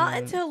 Well, not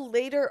until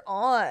later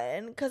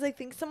on, because I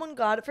think someone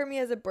got it for me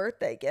as a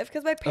birthday gift.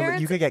 Because my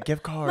parents, you could get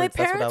gift cards. My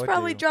parents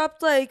probably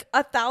dropped like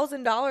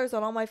 $1,000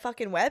 on all my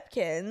fucking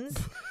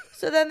Webkinz.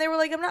 So then they were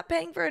like, I'm not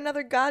paying for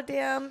another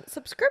goddamn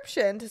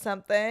subscription to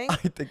something. I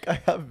think I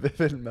have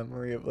vivid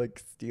memory of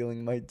like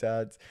stealing my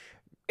dad's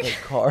like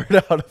card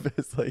out of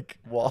his like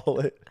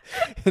wallet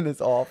in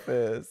his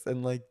office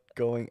and like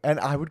going, and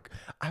I would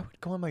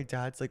go on my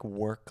dad's like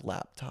work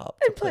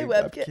laptop and play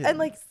Webkinz and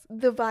like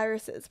the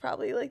viruses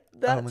probably like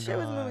that shit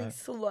was moving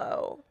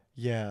slow.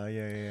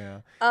 Yeah.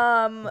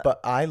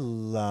 But I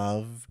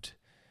loved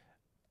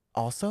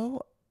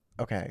also,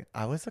 okay,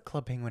 I was a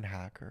Club Penguin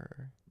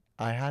hacker.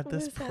 I had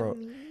this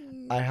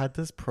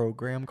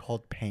program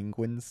called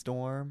Penguin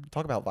Storm.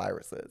 Talk about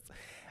viruses.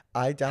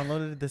 I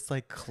downloaded this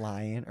like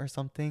client or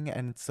something,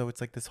 and so it's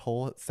like this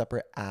whole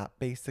separate app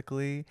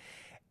basically,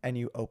 and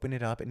you open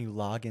it up and you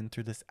log in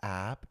through this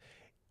app.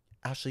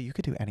 Ashley, you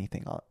could do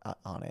anything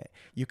on it.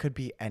 You could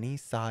be any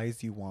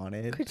size you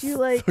wanted. Could you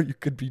like? So you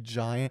could be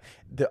giant.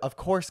 Of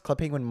course, Club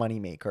Penguin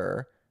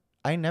Moneymaker.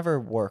 I never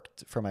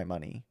worked for my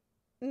money.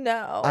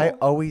 No. I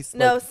always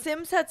no.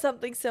 Sims had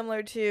something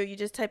similar too. You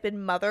just type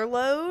in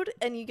motherload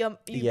and you become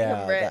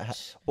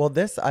rich. Well,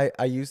 this I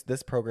used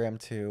this program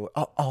too.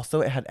 Also,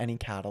 it had any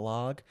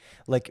catalog,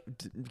 like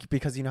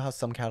because you know how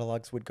some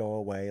catalogs would go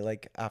away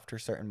like after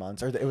certain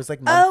months, or it was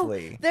like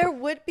monthly. Oh, there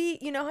would be.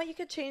 You know how you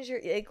could change your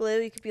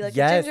igloo? You could be like a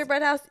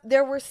gingerbread house.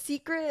 There were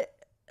secret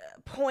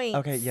points.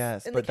 Okay,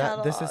 yes, in but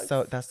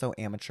the that's so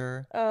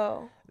amateur.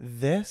 Oh.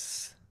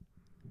 This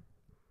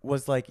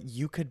was like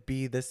you could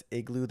be this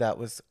igloo that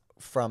was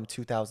from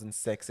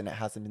 2006 and it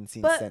hasn't been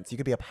seen But since. You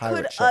could be a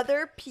pirate could ship.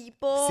 other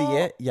people See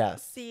it?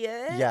 Yes. see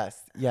it?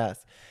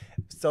 Yes.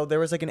 So there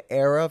was like an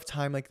era of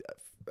time, like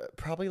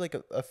probably like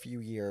a few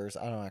years.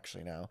 I don't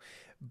actually know.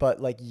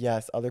 But like,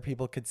 yes, other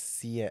people could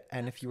see it.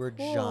 And if you were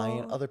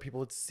giant, cool. other people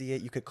would see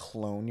it. You could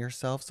clone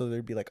yourself. So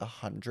there'd be like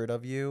 100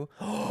 of you.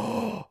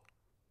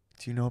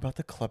 Do you know about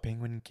the Club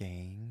Penguin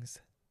gangs?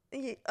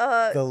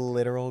 The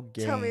literal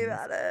gangs. Tell me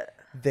about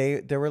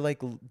it. There were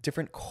like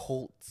different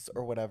cults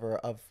or whatever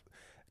of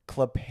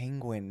Club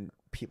Penguin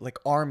people, like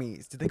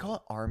armies. Did they call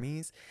it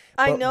armies?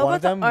 I But know one about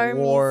of them the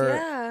armies, wore,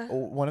 yeah.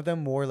 One of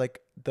them wore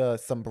like the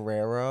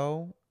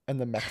sombrero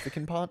and the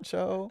Mexican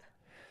poncho.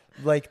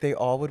 Like they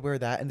all would wear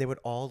that, and they would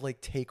all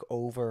like take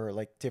over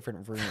like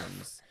different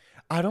rooms.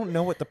 I don't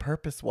know what the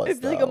purpose was.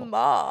 It'd be like a though.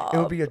 mob. It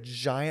would be a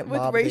giant with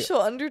mob.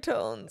 racial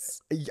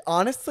undertones.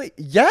 Honestly,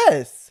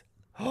 yes.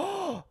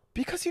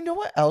 Because you know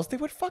what else they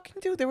would fucking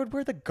do? They would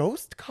wear the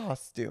ghost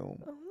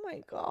costume. Oh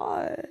my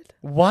god.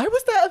 Why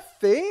was that a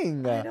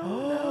thing? I don't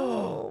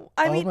know.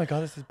 I mean, oh my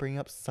god, this is bringing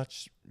up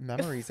such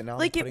memories, and now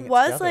like I'm putting it it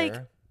was together.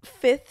 like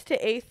 5th to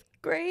 8th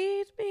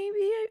grade,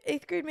 maybe.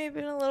 8th grade may have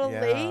been a little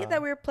Yeah. late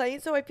that we were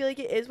playing, so I feel like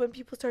it is when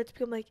people start to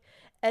become like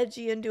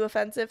edgy and do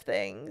offensive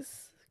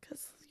things.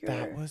 Because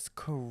That was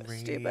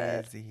crazy.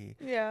 stupid.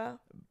 Yeah.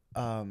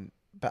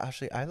 But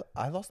actually,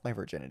 I lost my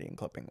virginity in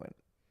Club Penguin.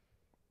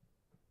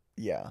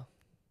 Yeah.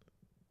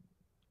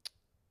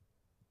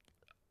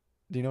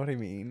 Do you know what I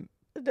mean?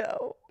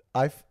 No.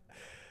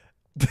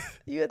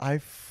 You had, I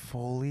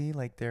fully,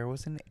 like, there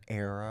was an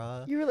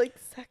era. you were like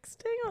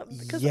sexting?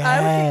 Because I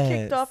would get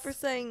kicked off for Yes.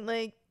 saying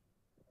like,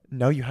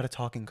 No, you had to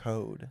talk in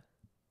code.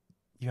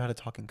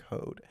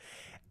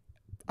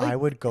 I Like-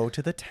 would go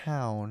to the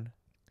town.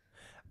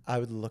 I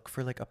would look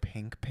for like a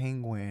pink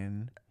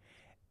penguin,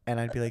 and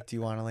I'd be like, "Do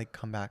you want to like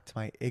come back to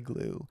my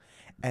igloo?"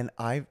 And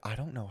I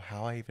don't know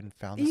how I even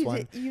found this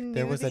one. you knew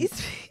There was these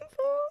people?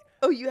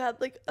 Oh, you had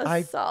like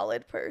a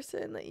solid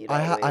person that you'd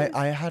always...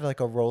 I had like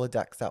a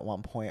Rolodex at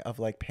one point of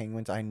like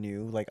penguins I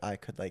knew like I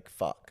could like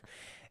fuck.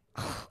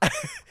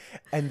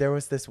 And there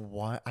was this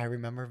one I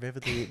remember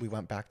vividly. We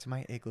went back to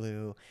my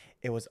igloo.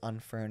 It was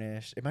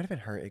unfurnished. It might have been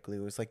her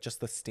igloo. It was like just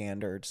the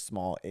standard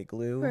small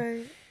igloo.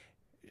 Right.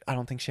 I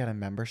don't think she had a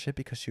membership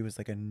because she was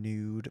like a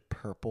nude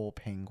purple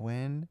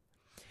penguin.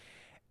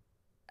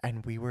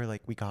 And we were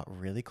like, we got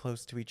really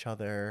close to each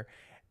other,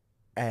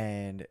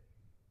 and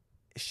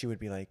she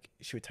would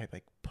type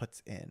like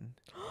puts in.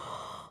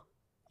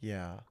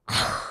 Yeah.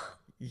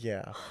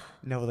 Yeah.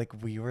 No,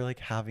 like we were like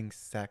having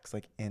sex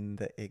like in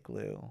the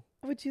igloo.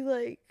 Would you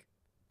like...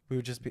 We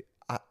would just be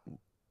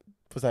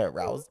was I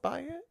aroused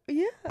by it?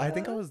 Yeah. I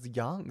think I was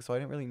young, so I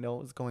didn't really know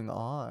what was going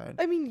on.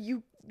 I mean,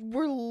 you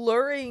were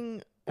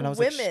luring And I was,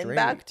 like, women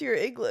back straight. to your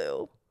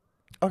igloo.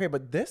 Okay,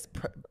 but this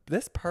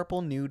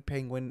purple nude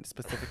penguin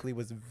specifically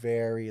was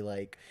very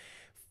like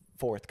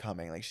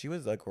forthcoming. Like she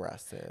was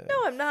aggressive. No,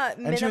 I'm not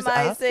And she was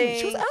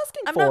minimizing...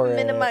 asking I'm for not it.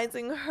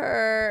 minimizing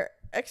her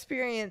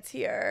experience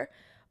here,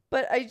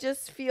 but I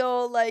just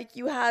feel like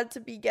you had to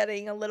be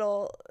getting a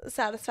little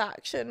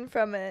satisfaction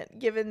from it,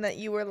 given that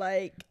you were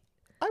like...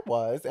 I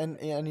was, and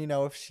you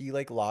know, if she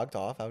like logged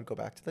off, I would go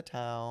back to the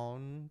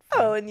town.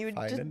 Oh, and you would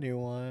find just... a new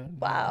one.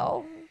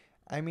 Wow.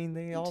 I mean,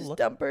 they You all just look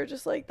dump her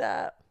just like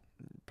that.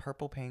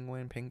 purple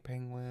penguin, pink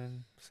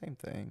penguin, same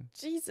thing.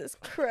 Jesus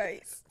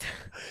Christ.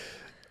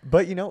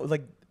 But you know,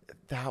 like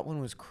that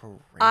one was crazy.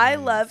 I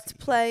loved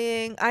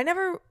playing. I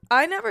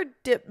never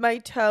dipped my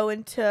toe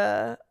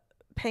into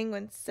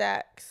penguin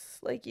sex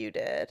like you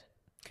did.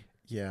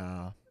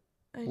 Yeah.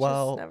 I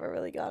Well, just never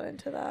really got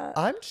into that.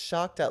 I'm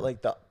shocked at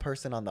like the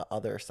person on the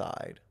other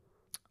side.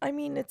 I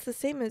mean, it's the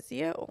same as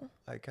you.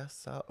 I guess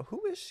so.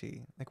 Who is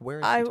she? Like, where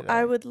is she today?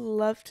 I would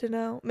love to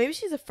know. Maybe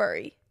she's a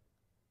furry.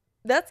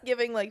 That's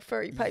giving like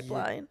furry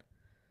pipeline.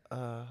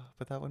 But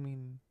that would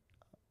mean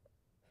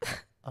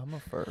I'm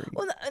a furry.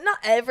 Well, not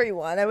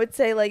everyone. I would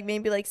say like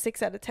maybe like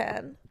 6 out of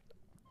 10.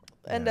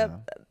 End Yeah.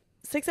 up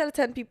 6 out of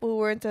 10 people who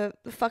were into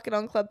fucking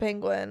on Club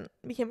Penguin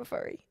became a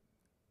furry.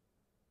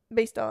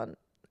 Based on,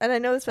 and I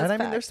know this was And I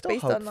mean, there's facts, still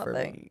based hope on for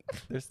nothing. me.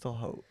 There's still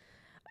hope.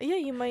 Yeah,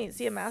 you might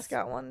see a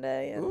mascot one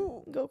day and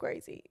Ooh. go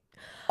crazy.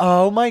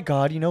 Oh my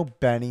God! You know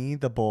Benny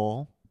the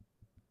bull,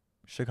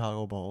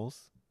 Chicago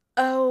Bulls.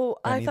 Oh,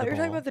 I Benny thought the you were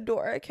talking bull. about the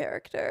Dora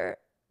character.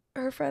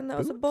 Her friend that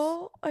was a Boots?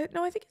 bull.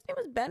 No, I think his name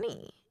was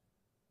Benny.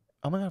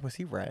 Oh my God, was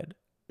he red?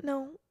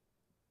 No.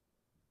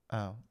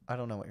 Oh, I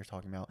don't know what you're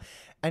talking about.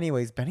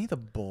 Anyways, Benny the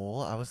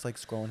bull. I was like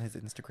scrolling his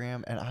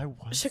Instagram, and I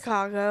was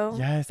Chicago.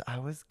 Yes, I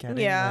was getting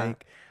Yeah.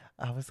 like,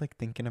 I was like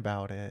thinking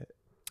about it.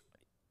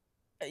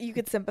 You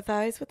could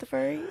sympathize with the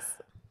furries.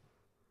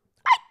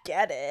 I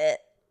get it.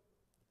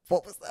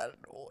 What was that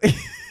noise?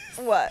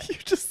 What? You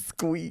just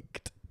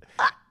squeaked.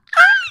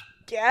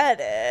 Get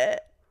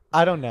it.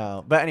 I don't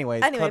know, but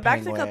anyways. Anyway, Club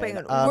back Penguin. to Club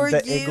Penguin. Were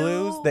the you?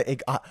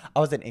 igloos. I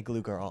was an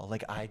igloo girl.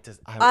 Like I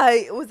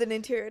was an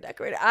interior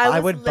decorator. I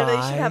would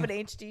literally should have an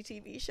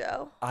HGTV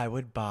show. I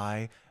would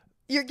buy.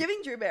 You're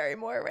giving Drew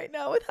Barrymore right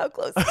now with how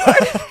close you are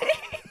to me.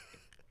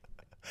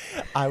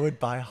 I would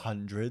buy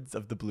hundreds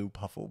of the blue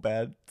puffle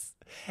beds,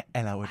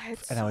 and I would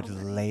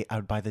I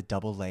would buy the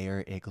double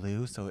layer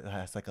igloo, so it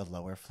has like a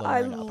lower floor.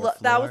 And upper floor.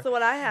 That was the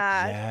one I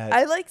had. Yes.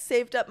 I like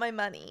saved up my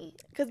money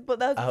that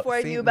was before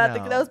I knew about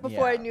that was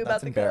before I knew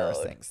about the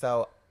embarrassing. code.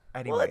 So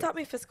anyway, Well, it taught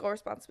me fiscal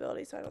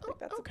responsibility, so I don't think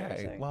that's okay.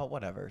 embarrassing. Well,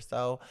 whatever.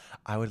 So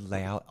I would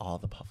lay out all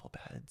the puffle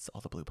beds, all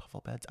the blue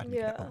puffle beds. I'd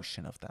make an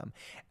ocean of them,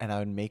 and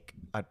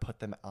I'd put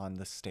them on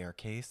the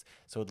staircase,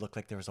 so it would look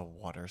like there was a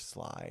water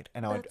slide.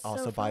 And I would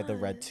also buy the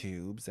red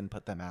tubes and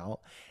put them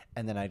out,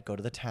 and then I'd go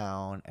to the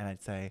town and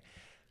I'd say,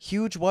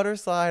 "Huge water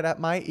slide at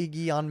my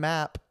Iggy on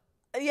map."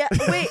 Yeah.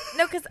 Wait.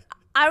 No, because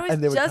I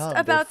was just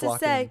about to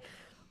say.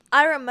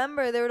 I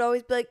remember there would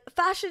always be like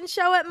fashion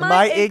show at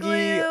my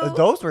igloo.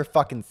 Those were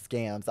fucking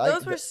scams.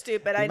 Those were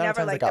stupid. I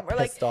never liked them. Or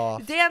like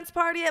dance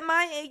party at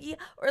my Iggy,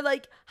 or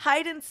like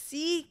hide and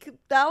seek.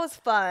 That was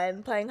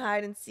fun playing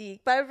hide and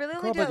seek. But I really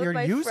only did it with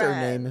my friends. But your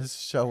username is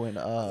showing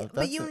up.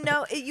 But you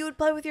would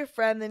play with your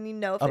friend, then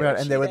if they were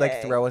and they would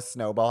like throw a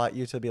snowball at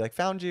you to be like,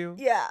 "Found you."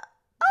 Yeah.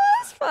 Oh,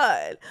 that's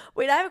fun.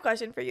 Wait, I have a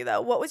question for you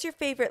though. What was your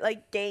favorite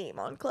like game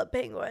on Club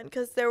Penguin?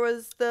 Because there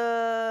was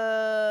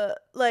the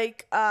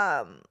like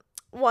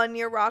 1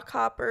 year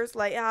Rockhoppers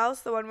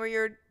Lighthouse, the one where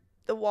you're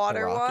the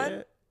water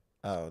one.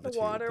 Oh, the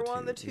water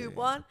one, the tube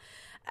one.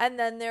 And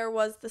then there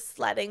was the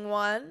sledding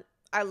one.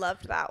 I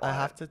loved that one. I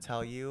have to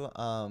tell you,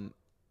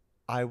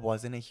 I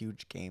wasn't a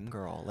huge game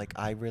girl. Like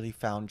I really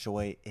found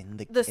joy in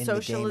the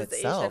game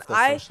itself.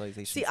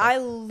 I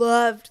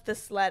loved the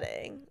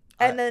sledding.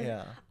 And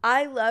then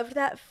I loved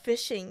that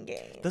fishing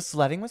game. The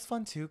sledding was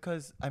fun too,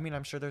 because I mean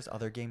I'm sure there's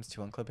other games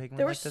too on Club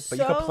Penguin like this, but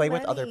you could play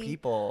with other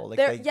people.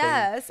 Like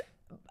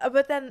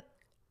but then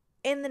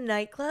in the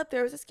nightclub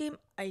there was this game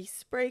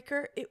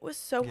Icebreaker. It was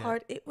so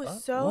hard. It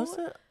was was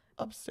it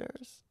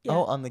upstairs? Yeah.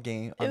 Oh, on the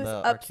game. It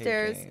was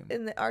upstairs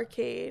in the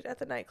arcade at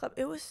the nightclub.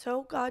 It was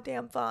so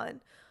goddamn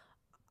fun.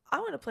 I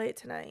want to play it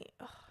tonight.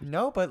 Ugh.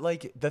 No, but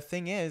like the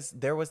thing is,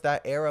 there was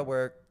that era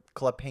where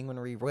Club Penguin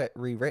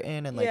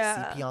rewritten and like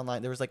CP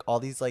Online. There was like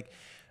all these like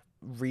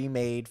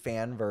remade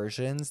fan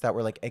versions that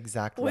were like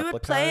exact replicas. We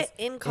would play it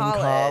in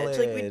college.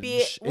 Like we'd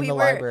be in the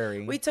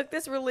library. We took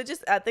this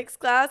religious ethics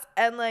class,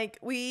 and like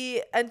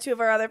we and two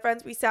of our other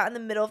friends, we sat in the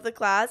middle of the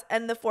class,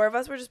 and the four of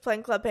us were just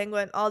playing Club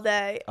Penguin all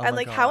day. And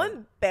like how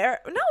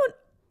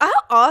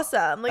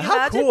awesome. Like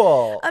how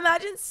cool.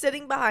 Imagine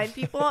sitting behind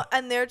people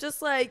and they're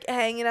just like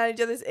hanging out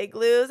each other's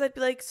igloos. I'd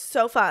be like,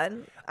 so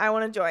fun. I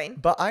want to join.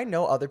 But I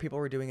know other people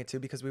were doing it too,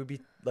 because we would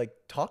be like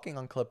talking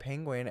on Club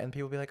Penguin and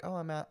people would be like, "Oh,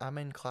 I'm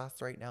in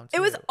class right now too."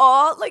 It was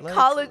all like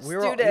college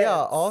students.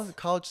 All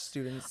college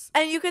students.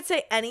 And you could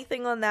say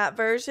anything on that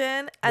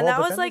version. And that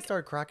was like they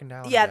started cracking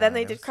down. Yeah, then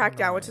they did crack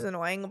down, which is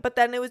annoying. But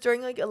then it was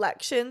during like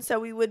elections, so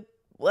we would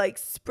like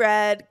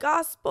spread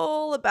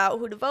gospel about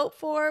who to vote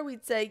for.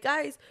 We'd say,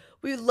 guys,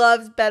 we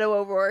loved Beto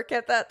O'Rourke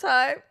at that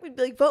time. We'd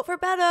be like, vote for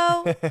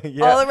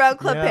Beto. All around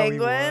Club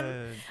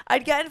Penguin.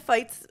 I'd get in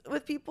fights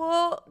with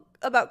people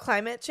about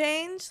climate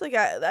change. Like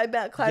I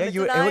met climate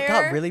denier. It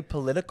got really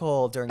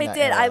political during that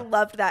era. I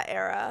loved that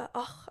era.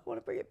 Oh, I want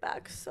to bring it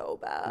back so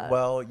bad.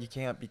 Well, you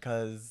can't,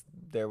 because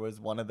there was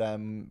one of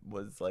them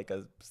was like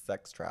a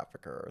sex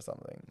trafficker or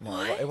something. No,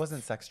 what? It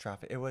wasn't sex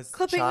traffic. It was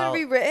Club Penguin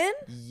rewritten?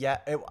 Yeah,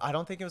 I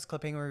don't think it was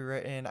Club Penguin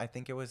rewritten. I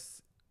think it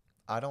was.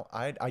 I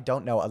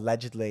don't know.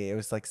 Allegedly, it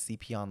was like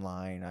CP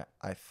Online,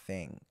 I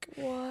think.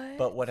 What?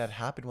 But what had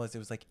happened was it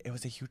was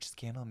a huge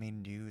scandal,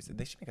 made news.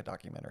 They should make a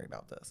documentary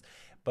about this.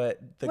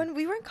 But when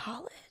we were in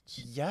college.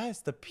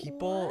 Yes, the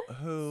people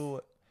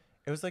who,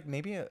 it was like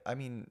maybe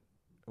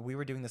we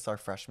were doing this our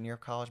freshman year of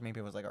college. Maybe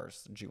it was like our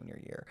junior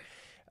year.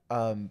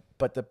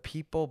 But the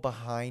people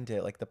behind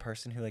it, like the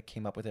person who like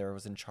came up with it or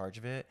was in charge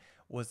of it,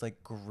 was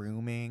like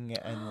grooming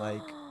and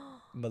like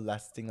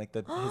molesting like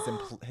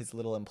his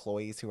little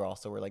employees who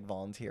were like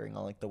volunteering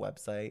on like the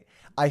website.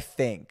 I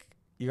think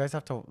you guys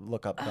have to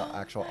look up the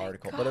actual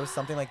article, but it was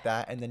something like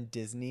that. And then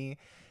Disney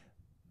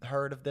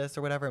heard of this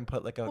or whatever and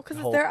put like a because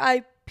it's their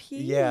IP.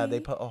 Yeah,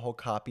 they put a whole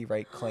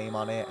copyright claim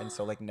on it, and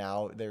so like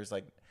now there's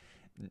like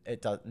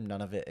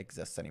none of it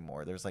exists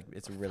anymore. There's like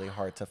it's really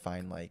hard to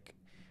find like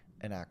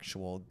an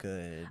actual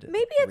good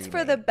maybe it's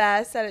for the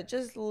best that it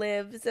just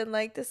lives in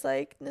like this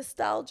like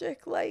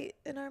nostalgic light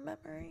in our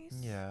memories.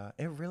 Yeah,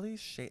 it really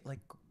shaped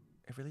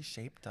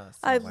us.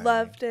 I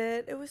loved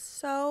it. It was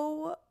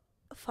so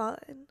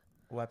fun.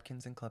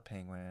 Webkinz and Club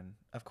Penguin,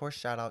 of course.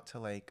 Shout out to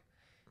like,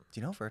 do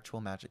you know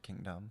Virtual Magic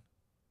Kingdom?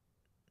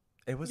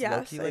 It was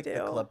low-key like the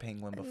Club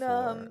Penguin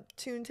before.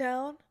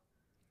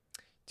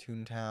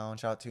 Toontown,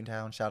 shout out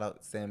Toontown, shout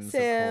out Sims,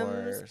 of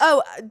course.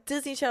 Oh,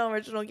 Disney Channel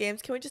original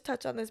games. Can we just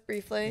touch on this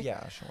briefly?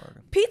 Yeah, sure.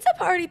 Pizza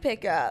Party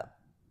Pickup,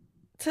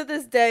 to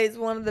this day, is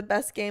one of the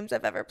best games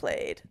I've ever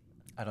played.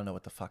 I don't know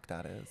what the fuck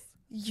that is.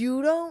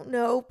 You don't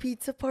know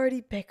Pizza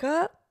Party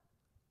Pickup?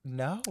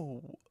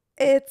 No.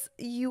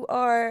 You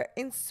are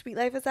in Sweet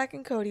Life of Zach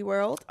and Cody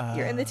world.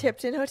 You're in the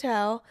Tipton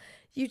Hotel.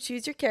 You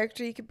choose your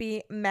character. You could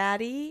be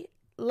Maddie,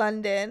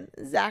 London,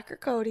 Zach, or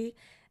Cody.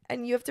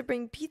 And you have to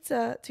bring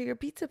pizza to your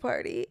pizza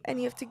party. And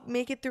you have to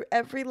make it through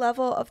every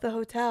level of the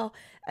hotel.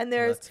 And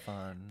That's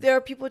fun. there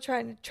are people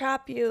trying to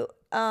trap you.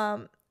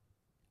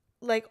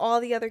 Like all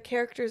the other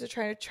characters are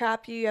trying to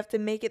trap you. You have to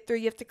make it through.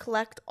 You have to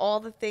collect all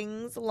the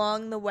things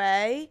along the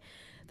way.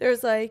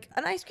 There's like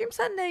an ice cream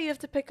sundae you have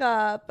to pick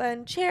up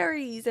and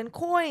cherries and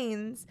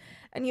coins.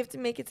 And you have to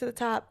make it to the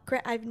top.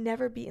 Grant, I've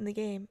never beaten the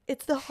game.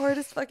 It's the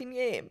hardest fucking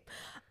game.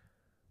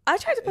 I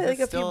tried to play like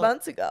a few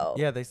months ago.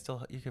 Yeah,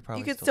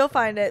 you could still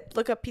find it.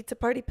 Look up Pizza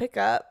Party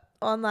Pickup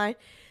online.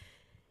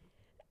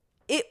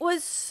 It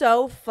was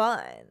so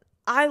fun.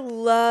 I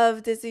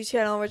love Disney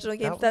Channel original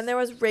games. Then there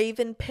was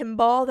Raven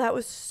Pinball. That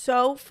was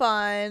so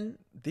fun.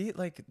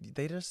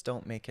 They just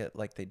don't make it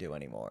like they do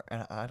anymore.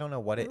 And I don't know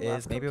what it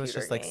is. Maybe it was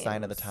just like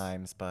sign of the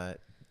times,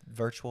 but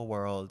virtual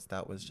worlds,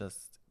 it was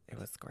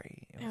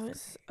great. It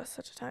was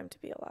such a time to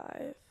be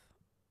alive.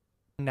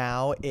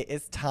 Now it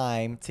is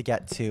time to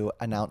get to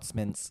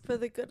announcements for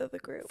the good of the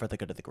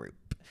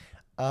group.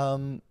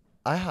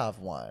 I have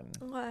one.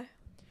 Why?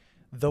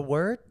 The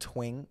word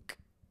twink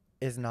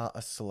is not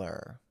a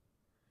slur.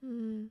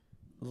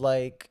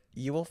 Like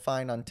you will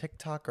find on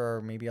TikTok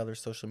or maybe other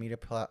social media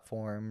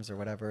platforms or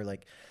whatever,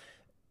 like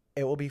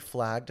it will be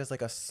flagged as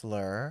like a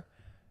slur.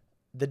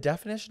 The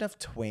definition of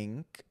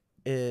twink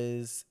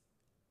is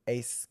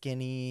a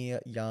skinny,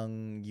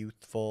 young,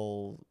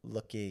 youthful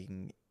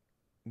looking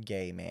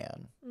gay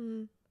man.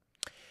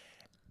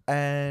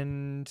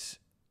 And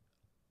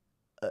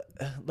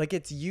like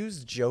it's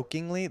used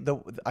jokingly.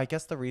 I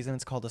guess the reason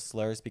it's called a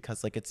slur is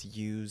because like it's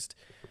used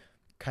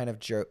kind of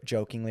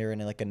jokingly or in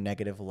like a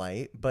negative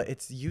light, but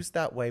it's used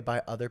that way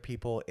by other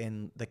people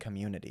in the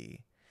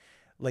community.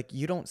 Like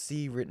you don't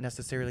see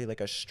necessarily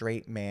like a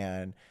straight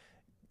man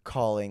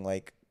calling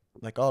like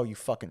oh, you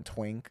fucking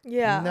twink.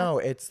 Yeah. No,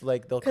 it's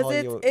like they'll call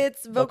you.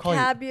 It's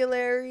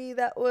vocabulary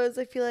that was,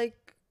 I feel like,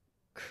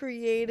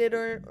 created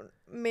or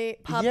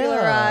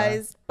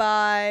popularized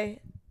by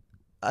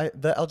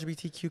the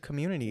LGBTQ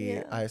community.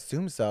 Yeah. I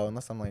assume so,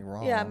 unless I'm like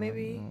wrong. Yeah,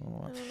 maybe. I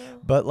don't know.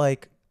 But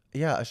like,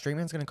 yeah, a straight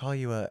man's gonna call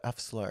you a F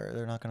slur.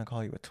 They're not gonna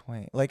call you a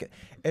twink. Like,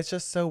 it's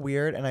just so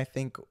weird. And I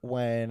think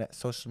when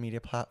social media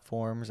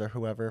platforms or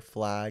whoever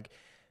flag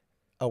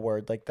a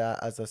word like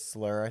that as a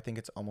slur, I think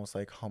it's almost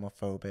like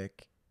homophobic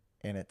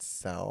in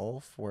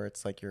itself, where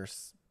it's like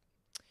it's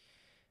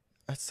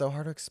so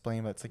hard to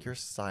explain, but it's like you're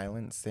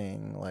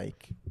silencing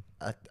like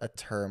a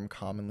term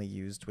commonly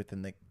used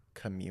within the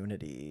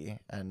community,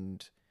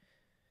 and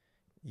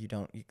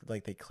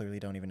they clearly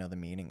don't even know the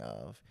meaning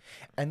of.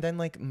 And then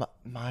like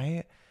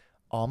my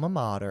alma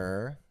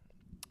mater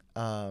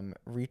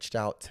reached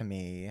out to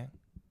me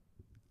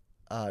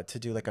to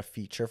do like a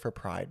feature for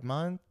Pride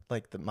Month,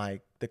 like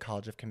the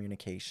College of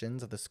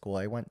Communications of the school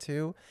I went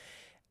to.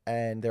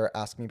 And they were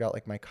asking me about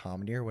like my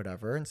comedy or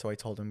whatever. And so I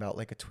told them about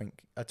like a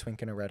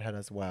twink and a redhead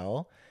as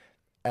well.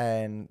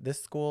 And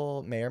this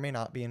school may or may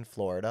not be in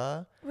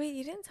Florida. Wait,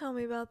 you didn't tell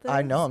me about this.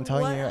 I know, I'm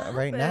telling you happened?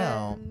 right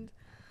now.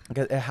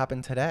 It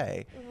happened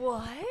today.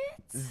 What?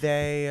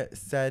 They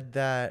said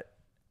that,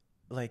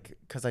 like,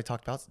 because I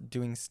talked about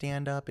doing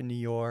stand-up in New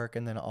York,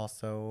 and then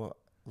also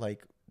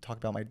like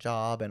talked about my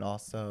job, and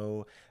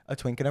also a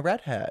twink and a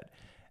redhead.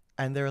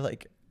 And they're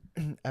like,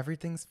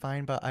 everything's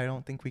fine, but I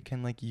don't think we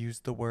can like use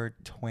the word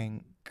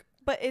twink.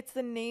 But it's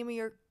the name of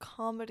your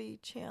comedy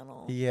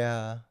channel.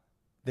 Yeah,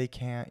 they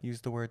can't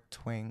use the word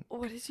twink.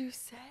 What did you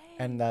say?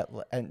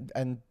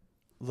 And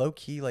low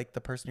key, like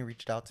the person who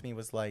reached out to me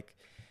was like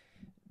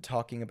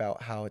talking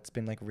about how it's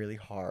been like really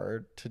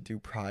hard to do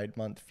Pride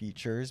Month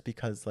features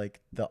because like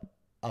the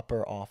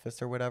upper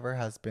office or whatever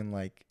has been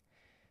like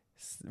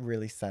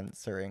really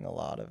censoring a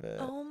lot of it.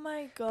 Oh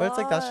my god! But it's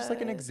like that's just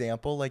like an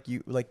example, like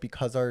you like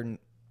because our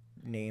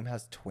name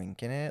has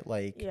twink in it,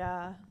 like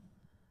yeah,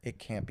 it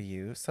can't be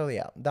used. So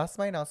yeah, that's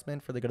my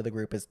announcement for the good of the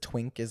group. Is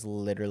twink is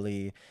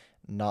literally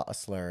not a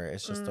slur.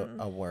 It's just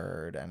a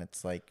word, and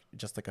it's like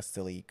just like a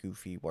silly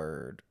goofy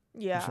word.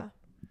 Yeah.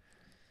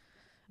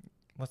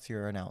 What's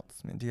your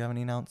announcement? Do you have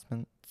any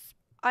announcements?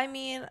 I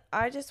mean,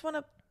 I just want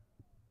to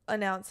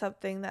announce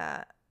something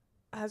that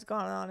has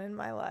gone on in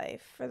my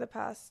life for the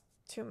past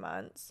 2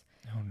 months.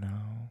 Oh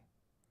no.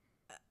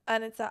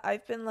 And it's that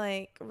I've been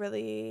like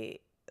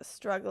really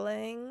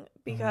struggling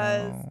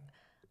because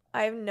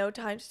I have no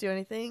time to do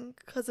anything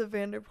because of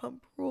Vanderpump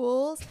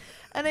Rules.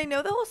 And I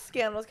know the whole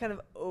scandal is kind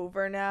of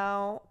over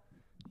now.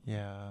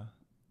 Yeah.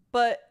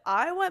 But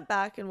I went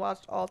back and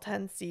watched all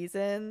 10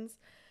 seasons.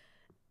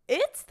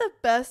 It's the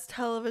best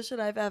television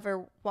I've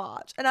ever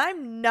watched. And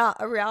I'm not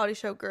a reality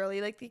show girly.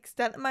 Like the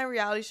extent of my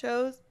reality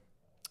shows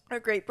are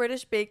Great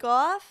British Bake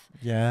Off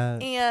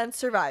and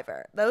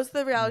Survivor. Those are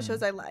the reality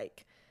shows I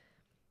like.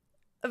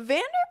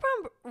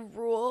 Vanderpump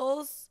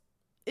Rules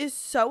is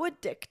so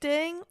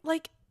addicting.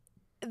 Like,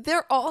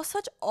 they're all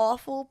such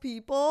awful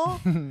people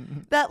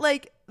that,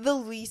 like, the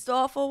least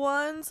awful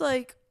ones,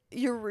 like,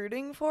 you're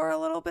rooting for a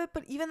little bit.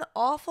 But even the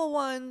awful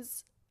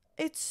ones,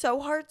 it's so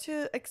hard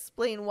to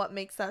explain what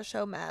makes that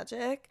show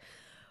magic.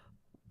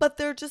 But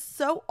they're just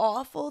so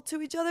awful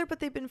to each other, but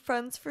they've been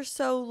friends for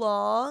so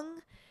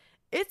long.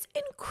 It's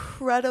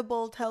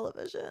incredible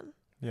television.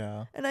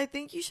 Yeah. And I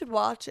think you should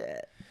watch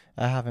it.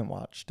 I haven't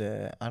watched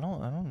it. I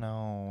don't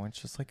know. It's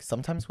just like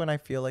sometimes when I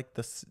feel like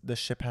the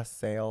ship has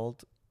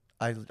sailed,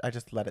 I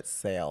just let it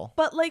sail.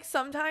 But like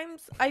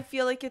sometimes I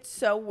feel like it's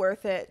so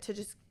worth it to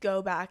just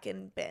go back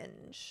and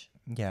binge.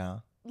 Yeah.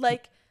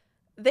 Like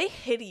they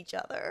hit each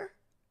other.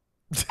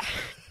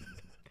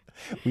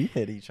 We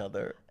hit each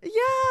other.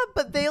 Yeah,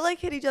 but they like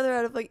hit each other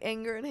out of like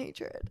anger and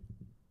hatred.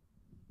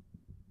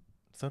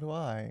 So do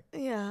I.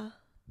 Yeah.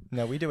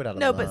 No, we do it out of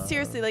No, love. but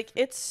seriously, like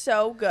it's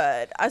so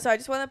good. So I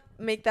just want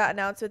to make that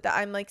announcement that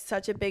I'm like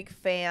such a big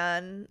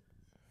fan,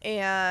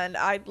 and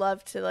I'd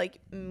love to like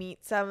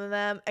meet some of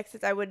them.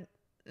 Except I would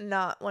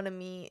not want to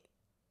meet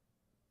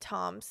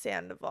Tom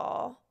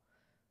Sandoval,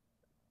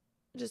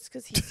 just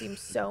because he seems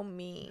so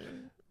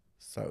mean.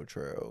 So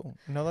true.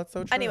 No, that's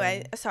so true.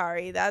 Anyway,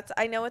 sorry.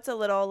 I know it's a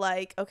little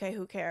like, okay,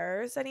 who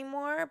cares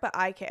anymore? But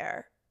I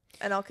care,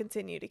 and I'll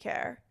continue to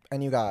care.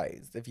 And you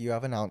guys, if you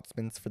have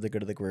announcements for the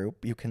good of the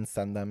group, you can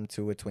send them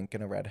to a Twink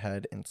and a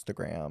Redhead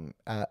Instagram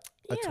at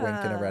a Twink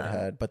and a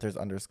Redhead, but there's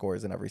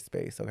underscores in every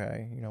space,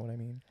 okay? You know what I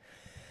mean?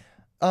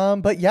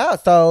 But yeah,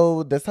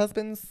 so this has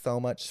been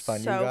so much fun,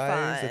 So you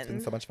guys. fun. It's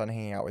been so much fun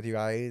hanging out with you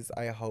guys.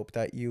 I hope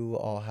that you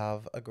all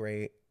have a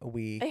great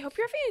week. I hope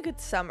you're having a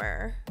good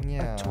summer.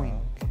 Yeah. A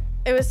twink.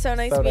 It was so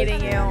nice So nice meeting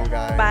you. meeting you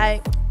guys.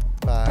 Bye.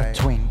 Bye. A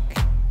twink.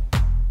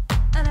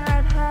 And a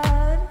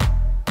redhead.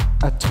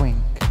 A twink.